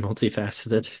 Multi-side,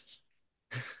 multifaceted.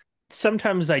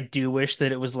 Sometimes I do wish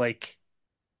that it was like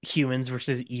humans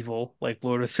versus evil, like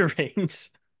Lord of the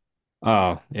Rings.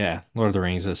 Oh, yeah. Lord of the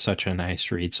Rings is such a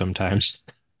nice read sometimes.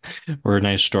 Or a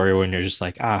nice story when you're just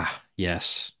like, ah,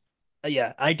 yes.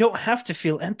 Yeah, I don't have to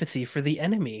feel empathy for the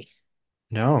enemy.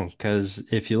 No, because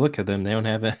if you look at them, they don't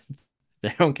have a,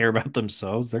 they don't care about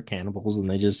themselves. They're cannibals and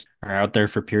they just are out there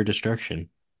for pure destruction.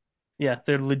 Yeah,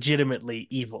 they're legitimately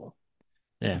evil.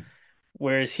 Yeah,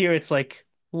 Whereas here it's like,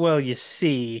 well, you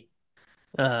see,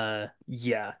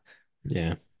 yeah.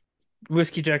 yeah.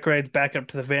 Whiskey Jack rides back up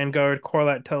to the Vanguard.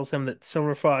 Corlat tells him that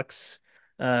Silver Fox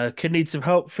could need some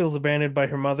help, feels abandoned by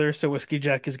her mother, so Whiskey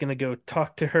Jack is gonna go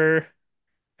talk to her.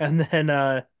 And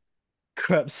then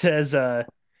Krupp says,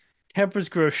 tempers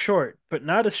grow short, but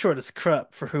not as short as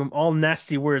Krupp, for whom all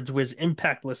nasty words whiz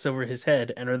impactless over his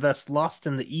head and are thus lost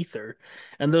in the ether,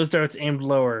 and those darts aimed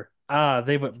lower. Ah,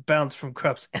 they but bounce from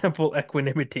Krupp's ample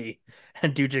equanimity.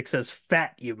 And Dujik says,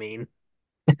 fat, you mean?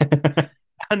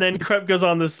 And then Krupp goes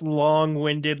on this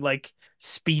long-winded like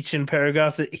speech and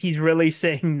paragraph that he's really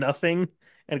saying nothing.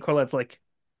 And Corlette's like,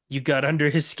 "You got under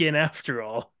his skin after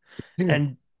all."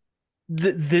 And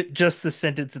just the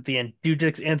sentence at the end,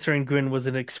 Dudek's answering grin was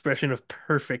an expression of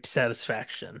perfect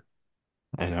satisfaction.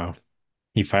 I know.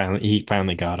 He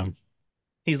finally got him.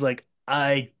 He's like,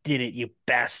 "I did it, you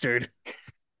bastard."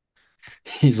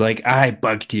 He's like, I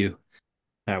bugged you.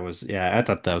 That was, yeah, I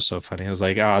thought that was so funny. I was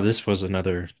like, oh, this was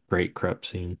another great Krupp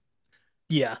scene.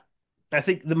 Yeah, I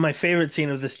think my favorite scene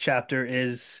of this chapter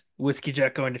is Whiskey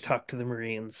Jack going to talk to the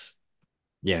Marines.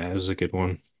 Yeah, it was a good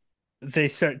one. They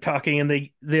start talking and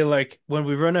they're like, when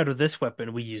we run out of this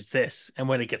weapon we use this, and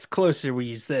when it gets closer we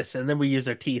use this, and then we use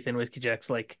our teeth. And Whiskey Jack's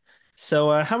like,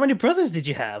 so how many brothers did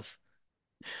you have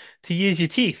to use your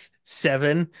teeth?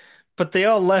 Seven, but they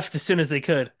all left as soon as they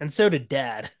could, and so did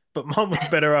dad, but mom was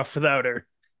better off without her,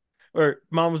 or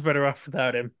mom was better off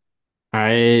without him.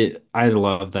 I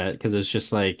love that because it's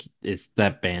just like it's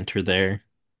that banter there.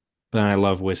 But I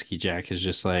love Whiskey Jack is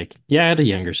just like, yeah, I had a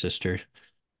younger sister.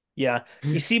 Yeah,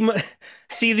 you see my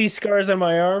see these scars on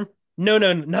my arm? No,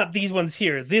 no, not these ones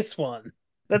here, this one.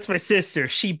 That's my sister,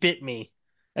 she bit me,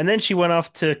 and then she went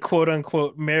off to quote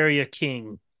unquote marry a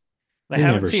king. I We haven't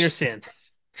never seen her s-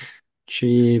 since.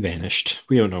 She vanished.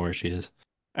 We don't know where she is.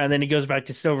 And then he goes back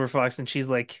to Silver Fox and she's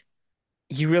like,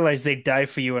 you realize they'd die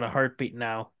for you in a heartbeat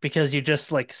now because you're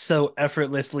just like so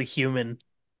effortlessly human.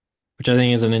 Which I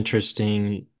think is an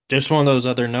interesting, just one of those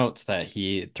other notes that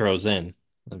he throws in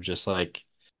of just like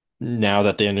now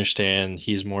that they understand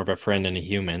he's more of a friend than a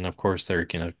human, of course they're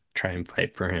gonna try and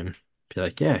fight for him. Be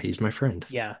like, yeah, he's my friend.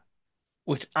 Yeah.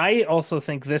 Which I also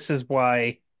think this is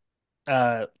why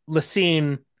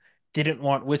Lysine didn't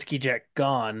want Whiskey Jack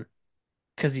gone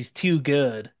because he's too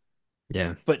good.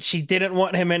 Yeah, But she didn't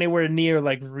want him anywhere near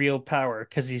like real power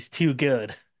because he's too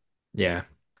good. yeah.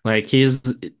 Like he's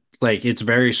like it's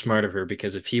very smart of her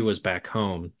because if he was back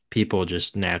home, people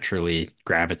just naturally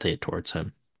gravitate towards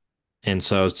him. And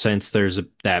so since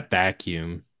that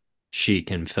vacuum, she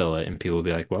can fill it and people will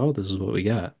be like, well, this is what we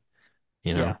got,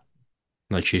 you Yeah. know?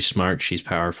 Like she's smart, she's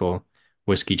powerful.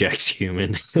 Whiskey Jack's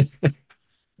human.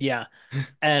 Yeah.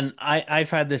 And I've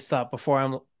had this thought before.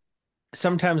 I'm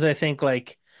sometimes I think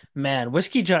like, man,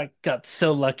 Whiskey Jack got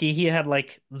so lucky. He had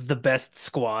like the best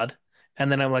squad.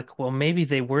 And then I'm like, well, maybe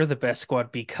they were the best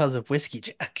squad because of Whiskey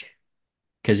Jack.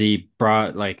 Because he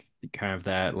brought like kind of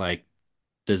that like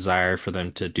desire for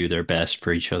them to do their best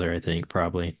for each other, I think,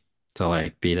 probably. To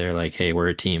like be there, like, hey, we're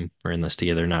a team. We're in this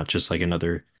together, not just like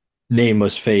another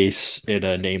nameless face in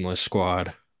a nameless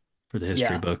squad for the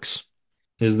history Yeah. books.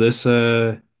 Is this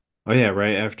oh yeah,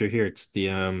 right after here it's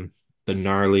the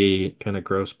gnarly kind of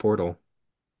gross portal.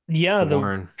 Yeah, The the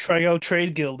Warren. Trial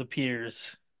Trade Guild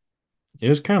appears. It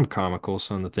was kind of comical,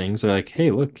 some of the things. They're like,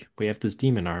 hey, look, we have this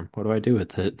demon arm. What do I do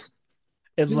with it?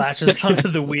 It latches onto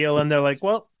the wheel, and they're like,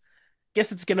 well,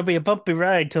 guess it's gonna be a bumpy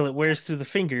ride till it wears through the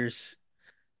fingers.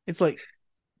 It's like,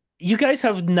 You guys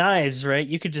have knives, right?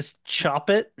 You could just chop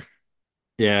it.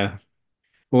 Yeah.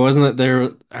 Well, wasn't it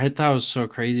there? I thought it was so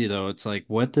crazy though. It's like,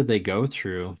 what did they go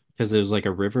through? Because there was like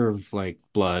a river of like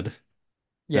blood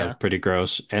that was Yeah. pretty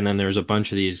gross, and then there was a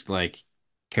bunch of these like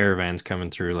caravans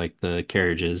coming through, like the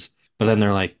carriages. But then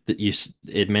they're like,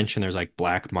 it mentioned there's like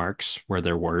black marks where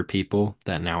there were people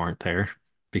that now aren't there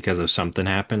because of something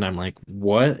happened. I'm like,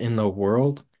 what in the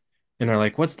world? And they're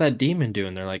like, what's that demon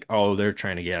doing? They're like, oh, they're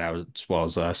trying to get out as well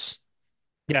as us.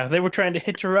 Yeah, they were trying to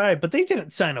hitch a ride, but they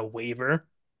didn't sign a waiver.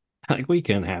 Like, we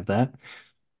can't have that.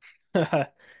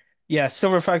 Yeah,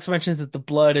 Silver Fox mentions that the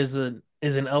blood is an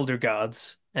elder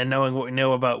god's, and knowing what we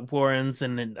know about Warrens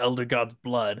and an elder god's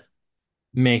blood,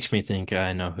 Makes me think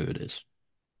I know who it is.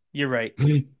 you're right.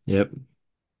 Yep.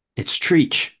 It's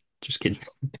Treach. Just kidding.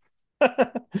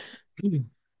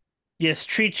 Yes,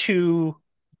 Trichu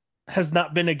has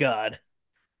not been a god.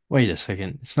 Wait a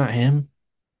second. It's not him?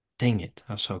 Dang it.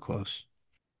 I was so close.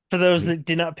 For those that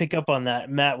did not pick up on that,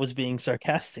 Matt was being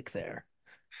sarcastic there.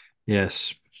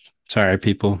 Yes. Sorry,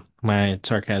 people. My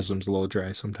sarcasm's a little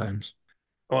dry sometimes.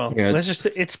 Well, Yeah, let's just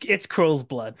say it's Kroll's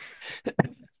blood.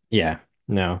 yeah.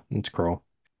 No, it's Kroll.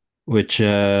 Which he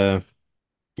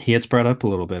gets brought up a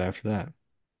little bit after that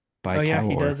by Oh yeah,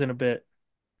 he Calor. does in a bit.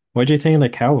 What'd you think of the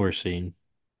Calor scene?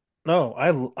 No,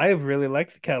 I really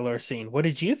like the Calor scene. What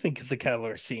did you think of the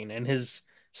Calor scene and his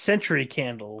century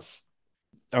candles?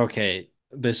 Okay,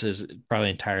 this is probably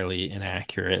entirely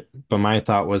inaccurate, but my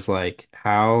thought was like,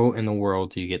 how in the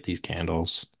world do you get these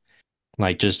candles?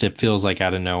 Like, just it feels like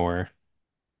out of nowhere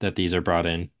that these are brought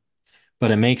in.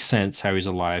 But it makes sense how he's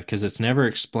alive because it's never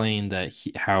explained that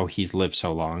how he's lived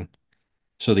so long.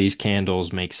 So these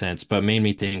candles make sense, but made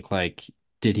me think like,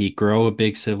 did he grow a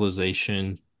big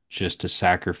civilization just to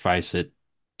sacrifice it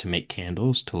to make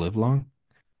candles to live long?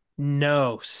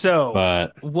 No. So,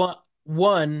 But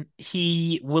one,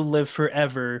 he will live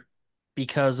forever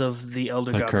because of the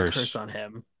Elder the God's curse curse, on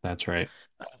him. that's right.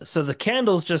 So the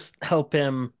candles just help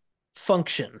him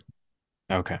function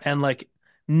Okay. and like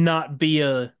not be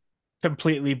a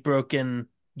completely broken,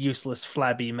 useless,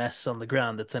 flabby mess on the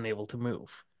ground that's unable to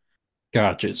move.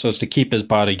 Gotcha. So it's to keep his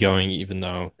body going even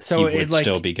though he So would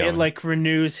still be it going. like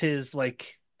renews his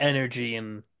like energy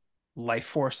and life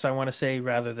force, I want to say,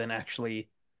 rather than actually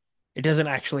it doesn't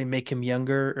actually make him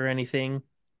younger or anything.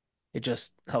 It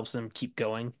just helps him keep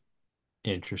going.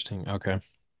 Interesting. Okay.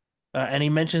 And he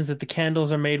mentions that the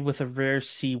candles are made with a rare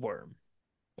sea worm.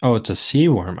 Oh, it's a sea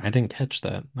worm. I didn't catch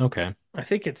that. Okay. I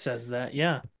think it says that,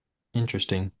 yeah.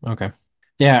 Interesting. Okay.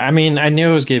 Yeah, I mean, I knew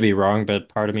it was gonna be wrong, but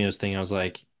part of me was thinking, I was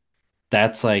like,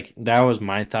 that was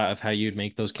my thought of how you'd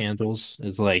make those candles,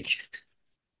 is like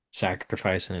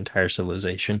sacrifice an entire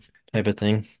civilization type of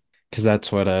thing. Because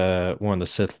that's what one of the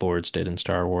Sith Lords did in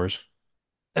Star Wars.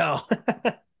 Oh,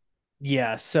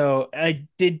 yeah. So I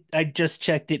just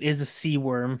checked. It is a sea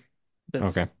worm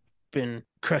Okay. that's been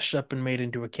crushed up and made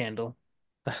into a candle.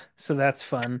 So that's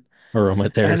fun.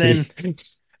 And Aromatherapy.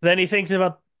 then he thinks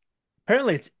about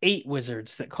apparently it's 8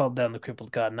 wizards that called down the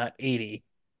crippled god, not 80.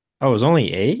 Oh, it was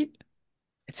only eight?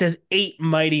 It says 8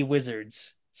 mighty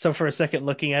wizards. So for a second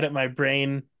looking at it, my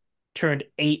brain turned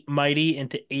 8 mighty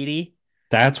into 80,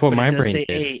 That's what but it my does brain say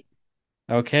did. 8.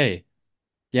 Okay.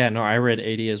 Yeah, no, I read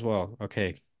 80 as well.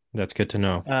 Okay. That's good to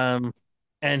know. Um,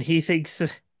 and he thinks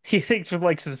he thinks with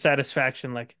like some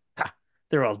satisfaction, like, ha,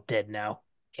 they're all dead now.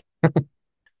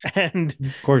 And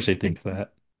Of course he the thinks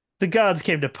that. the gods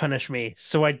came to punish me,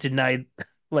 so I denied,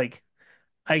 like,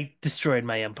 I destroyed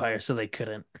my empire so they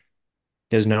couldn't.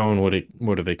 Because no one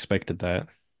would have expected that.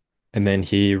 And then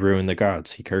he ruined the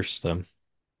gods. He cursed them.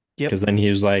 Yep. Because then he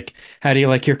was like, how do you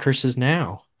like your curses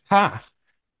now? Ha!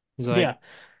 He's Yeah. like,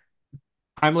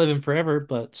 I'm living forever,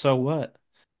 but so what?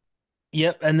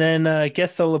 Yep. And then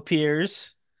Gethel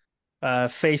appears,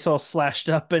 face all slashed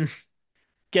up, and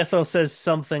Gethel says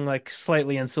something like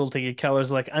slightly insulting, and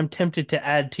Keller's like, I'm tempted to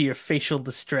add to your facial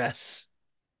distress.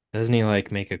 Doesn't he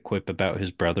like make a quip about his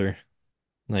brother?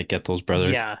 Like Gethel's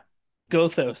brother? Yeah.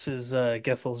 Gothos is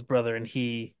Gethel's brother, and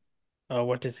he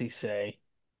what does he say?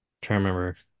 Trying to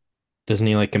remember. Doesn't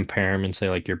he like compare him and say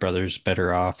like your brother's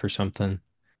better off or something?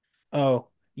 Oh,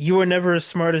 you were never as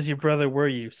smart as your brother, were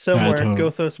you? I Somewhere,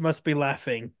 don't. Gothos must be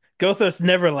laughing. Gothos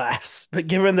never laughs, but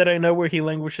given that I know where he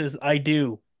languishes, I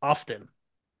do, often.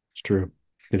 It's true.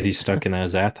 Because he's stuck in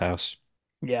that Zath house.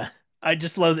 Yeah. I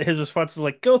just love that his response is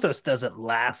like, Gothos doesn't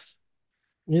laugh.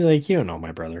 You're like, you don't know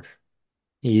my brother.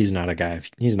 He's not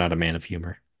a man of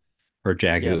humor or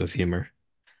Jagu Yep. of humor.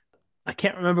 I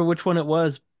can't remember which one it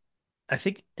was. I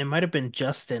think it might have been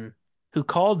Justin who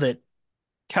called that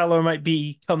Calor might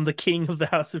become the king of the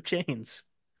House of Chains.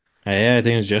 Yeah, I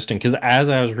think it was Justin. Because as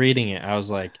I was reading it, I was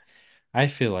like, I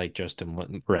feel like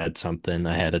read something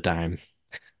ahead of time.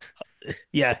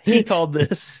 Yeah, he called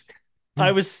this.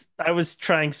 I was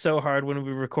trying so hard when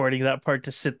we were recording that part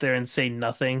to sit there and say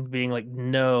nothing, being like,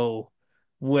 no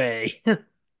way.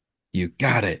 You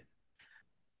got it.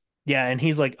 Yeah, and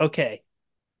he's like, okay,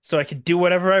 so I can do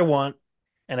whatever I want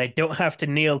and I don't have to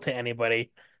kneel to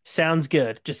anybody. Sounds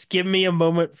good. Just give me a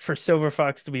moment for Silver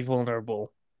Fox to be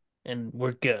vulnerable and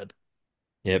we're good.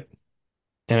 Yep.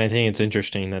 And I think it's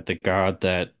interesting that the god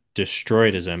that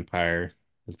destroyed his empire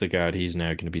is the god he's now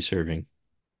going to be serving.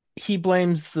 He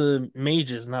blames the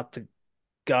mages, not the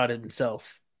god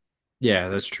himself. Yeah,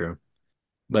 that's true.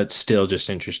 But still just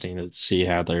interesting to see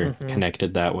how they're Hmm.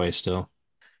 connected that way still.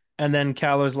 And then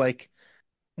Calor's like,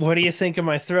 what do you think of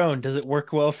my throne? Does it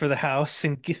work well for the house?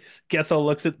 And Gethel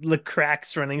looks at the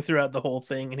cracks running throughout the whole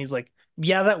thing, and he's like,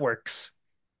 yeah, that works.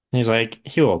 He's like,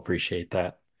 he'll appreciate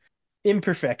that.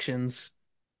 Imperfections.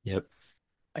 Yep.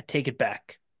 I take it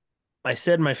back. I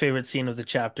said my favorite scene of the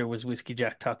chapter was Whiskey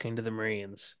Jack talking to the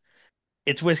Marines.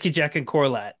 It's Whiskey Jack and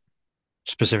Corlat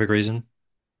Specific reason?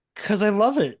 because I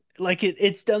love it. Like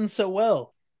it's done so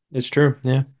well. It's true.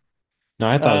 Yeah. No,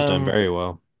 I thought it was done Um, very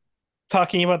well.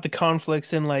 Talking about the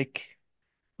conflicts and like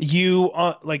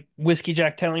like Whiskey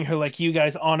Jack telling her like you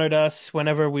guys honored us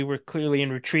whenever we were clearly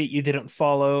in retreat. You didn't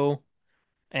follow,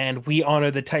 and we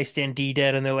honor the Tystan D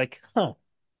dead. And they're like, huh,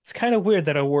 it's kind of weird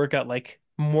that our war got like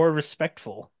more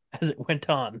respectful as it went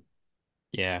on.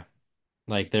 Yeah.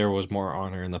 Like there was more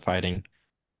honor in the fighting.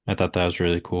 I thought that was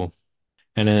really cool.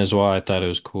 And then as well, I thought it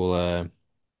was cool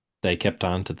they kept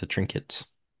on to the trinkets.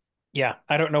 Yeah,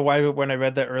 I don't know why, but when I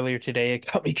read that earlier today, it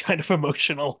got me kind of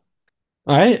emotional.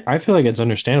 I feel like it's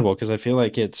understandable because I feel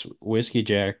like it's Whiskey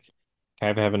Jack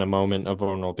kind of having a moment of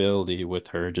vulnerability with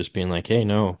her, just being like, "Hey,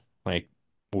 no, like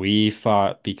we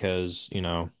fought because,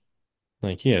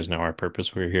 like he has no our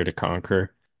purpose. We're here to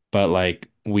conquer, but like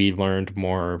we learned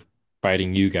more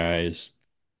fighting you guys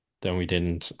than we did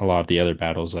in a lot of the other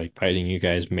battles. Like fighting you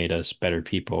guys made us better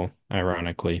people,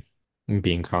 ironically, and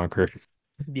being conquered."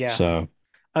 Yeah, So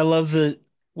I love the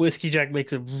Whiskey Jack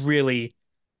makes a really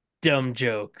dumb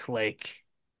joke, like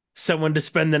someone to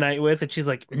spend the night with, and she's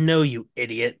like, "No, you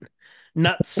idiot,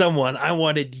 not someone. I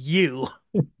wanted you."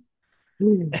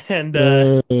 And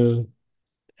Uh,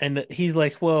 he's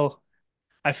like, "Well,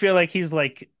 I feel like he's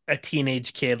like a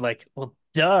teenage kid, like, well,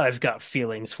 duh, I've got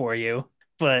feelings for you,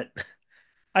 but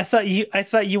I thought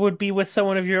you would be with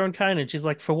someone of your own kind." And she's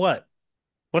like, "For what?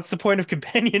 What's the point of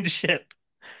companionship?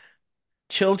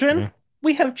 Children? yeah,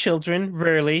 We have children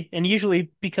rarely, and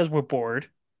usually because we're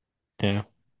bored." yeah.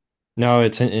 No,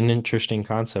 it's an interesting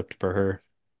concept for her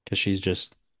because she's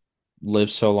just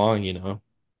lived so long.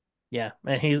 Yeah,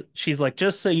 and she's like,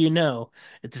 "Just so you know,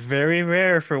 it's very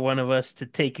rare for one of us to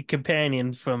take a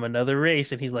companion from another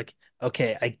race." And he's like,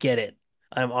 "Okay, I get it.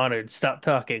 I'm honored. Stop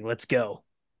talking. Let's go."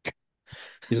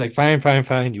 He's like, fine, fine,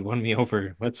 fine. You won me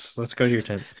over. Let's go to your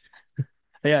tent.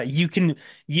 Yeah,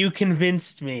 you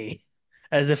convinced me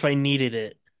as if I needed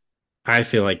it. I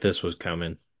feel like this was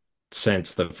coming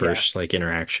since the Yeah. first like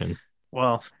interaction.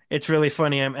 Well, it's really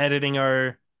funny. I'm editing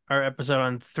our episode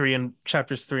on three and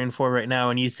chapters 3 and 4 right now,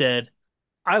 and you said,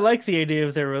 "I like the idea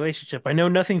of their relationship. I know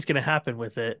nothing's gonna happen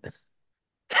with it."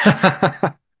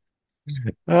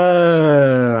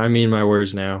 I mean my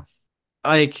words now.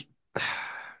 Like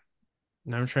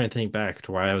now I'm trying to think back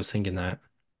to why I was thinking that.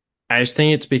 I just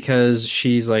think it's because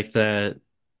she's like that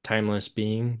timeless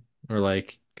being or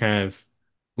like kind of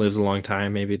lives a long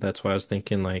time. Maybe that's why I was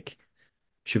thinking like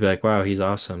she'd be like, wow, he's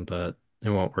awesome, but it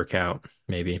won't work out,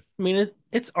 maybe. I mean,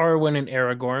 it's Arwen and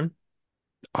Aragorn.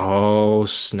 Oh,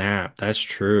 snap. That's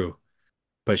true.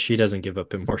 But she doesn't give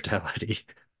up immortality.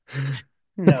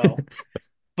 No,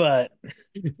 but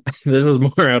This is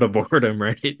more out of boredom,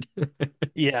 right?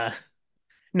 yeah.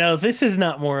 No, this is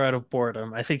not more out of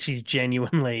boredom. I think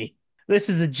this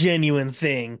is a genuine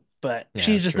thing, but Yeah,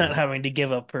 she's that's just true. not having to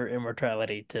give up her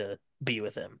immortality to be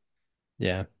with him.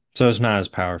 Yeah. So it's not as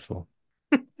powerful.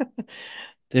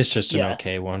 It's just an Yeah.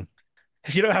 okay one.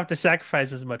 If you don't have to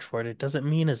sacrifice as much for it, it doesn't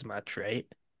mean as much, right?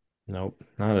 Nope,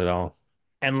 not at all.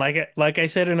 And like I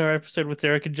said in our episode with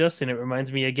Derek and Justin, it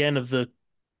reminds me again of the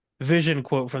Vision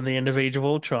quote from the end of Age of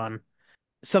Ultron.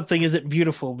 Something isn't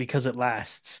beautiful because it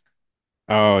lasts.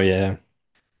 Oh, yeah.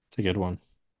 It's a good one.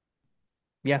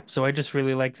 Yeah, so I just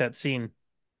really like that scene.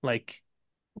 Like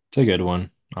It's a good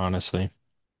one, honestly.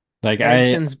 Like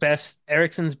I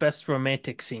Erikson's best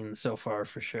romantic scene so far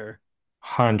for sure.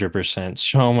 100%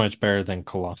 so much better than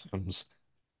Colossus.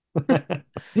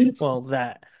 Well,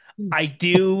 that I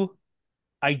do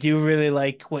I do really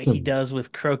like what he does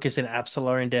with Crocus and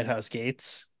Apsalar in Deadhouse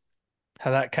Gates.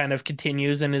 How that kind of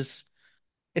continues and is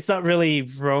It's not really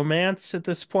romance at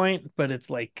this point, but it's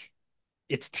like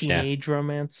it's Yeah. teenage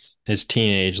romance. It's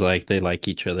teenage, like they like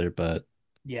each other, but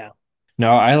Yeah.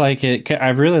 no, I like it. I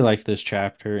really like this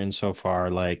chapter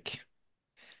insofar, like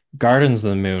Gardens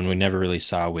of the Moon, we never really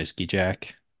saw Whiskey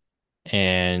Jack.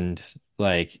 And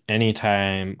like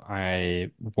anytime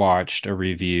I watched a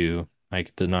review,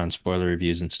 like the non-spoiler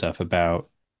reviews and stuff about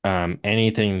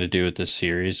anything to do with this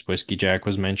series, Whiskey Jack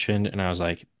was mentioned, and I was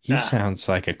like, he Ah, sounds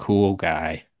like a cool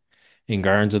guy. In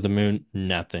Gardens of the Moon,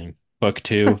 nothing. Book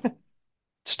two,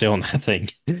 still nothing.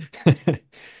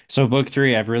 So book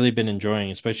three, I've really been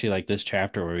enjoying, especially like this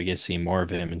chapter where we get to see more of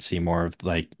him and see more of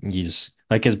like he's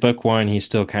like his book one, he's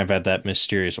still kind of had that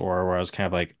mysterious aura where I was kind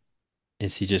of like,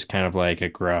 is he just kind of like a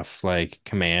gruff like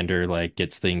commander, like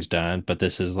gets things done? But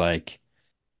this is like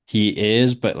he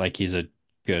is, but like he's a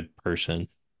good person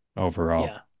overall.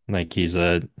 yeah, Like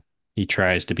he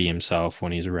tries to be himself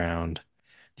when he's around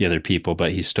the other people,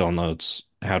 but he still knows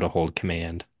how to hold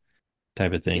command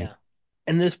type of thing. yeah.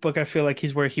 In this book, I feel like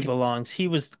he's where he belongs. He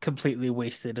was completely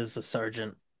wasted as a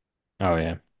sergeant. Oh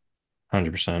yeah,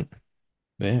 100%.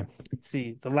 Yeah. Let's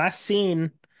see. The last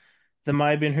scene, the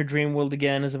Mhybe in her dream world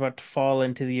again is about to fall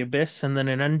into the abyss, and then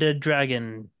an undead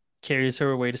dragon carries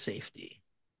her away to safety.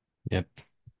 Yep.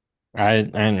 I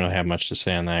don't really have much to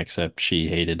say on that except she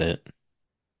hated it.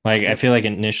 Like I Yep. feel like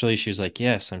initially she was like,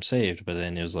 "Yes, I'm saved," but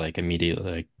then it was like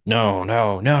immediately like, "No,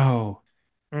 no, no,"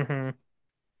 Hmm.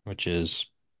 which is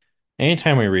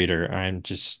anytime we read her, I'm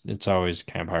just it's always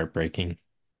kind of heartbreaking.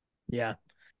 Yeah.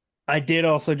 I did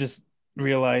also just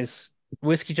realize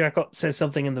Whiskey Jack says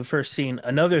something in the first scene.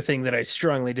 Another thing that I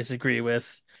strongly disagree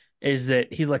with is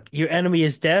that he's like, "Your enemy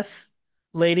is death,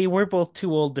 lady. We're both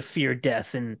too old to fear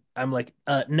death." And I'm like,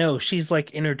 no, she's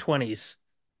like in her 20s.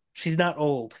 She's not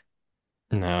old.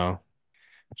 No,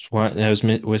 it's what that was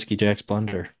Whiskey Jack's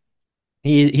blunder.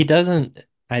 He doesn't.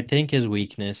 I think his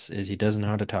weakness is he doesn't know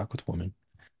how to talk with women.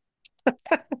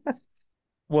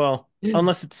 Well,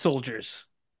 unless it's soldiers.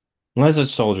 Unless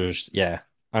it's soldiers, yeah,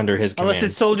 under his Unless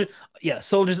it's command. soldier, yeah,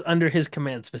 soldiers under his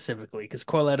command specifically, because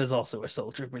Colette is also a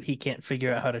soldier, but he can't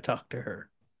figure out how to talk to her.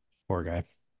 Poor guy.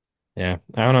 Yeah,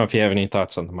 I don't know if you have any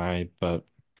thoughts on the Mhybe, but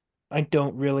I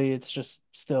don't really. It's just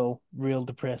still real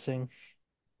depressing.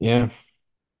 yeah,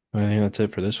 I think that's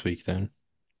it for this week then.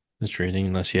 This reading,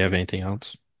 unless you have anything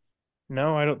else.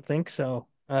 No, I don't think so.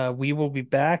 We will be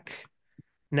back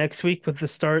next week with the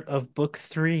start of book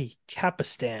three,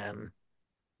 Capistan.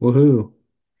 Woohoo.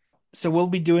 So we'll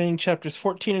be doing chapters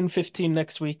 14 and 15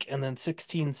 next week, and then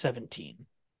 16, 17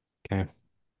 Okay.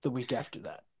 the week after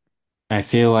that. I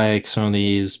feel like some of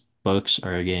these books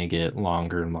are gonna get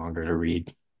longer and longer to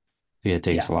read. It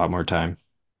takes Yeah. a lot more time.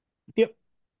 Yep.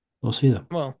 We'll see though.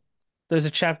 Well, there's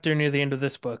a chapter near the end of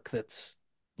this book that's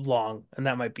long, and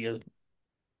that might be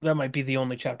the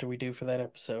only chapter we do for that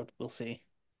episode. We'll see.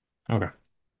 Okay.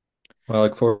 Well, I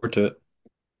look forward to it.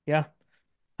 Yeah.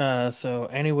 So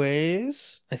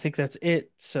anyways, I think that's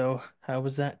it. So how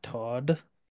was that, Todd?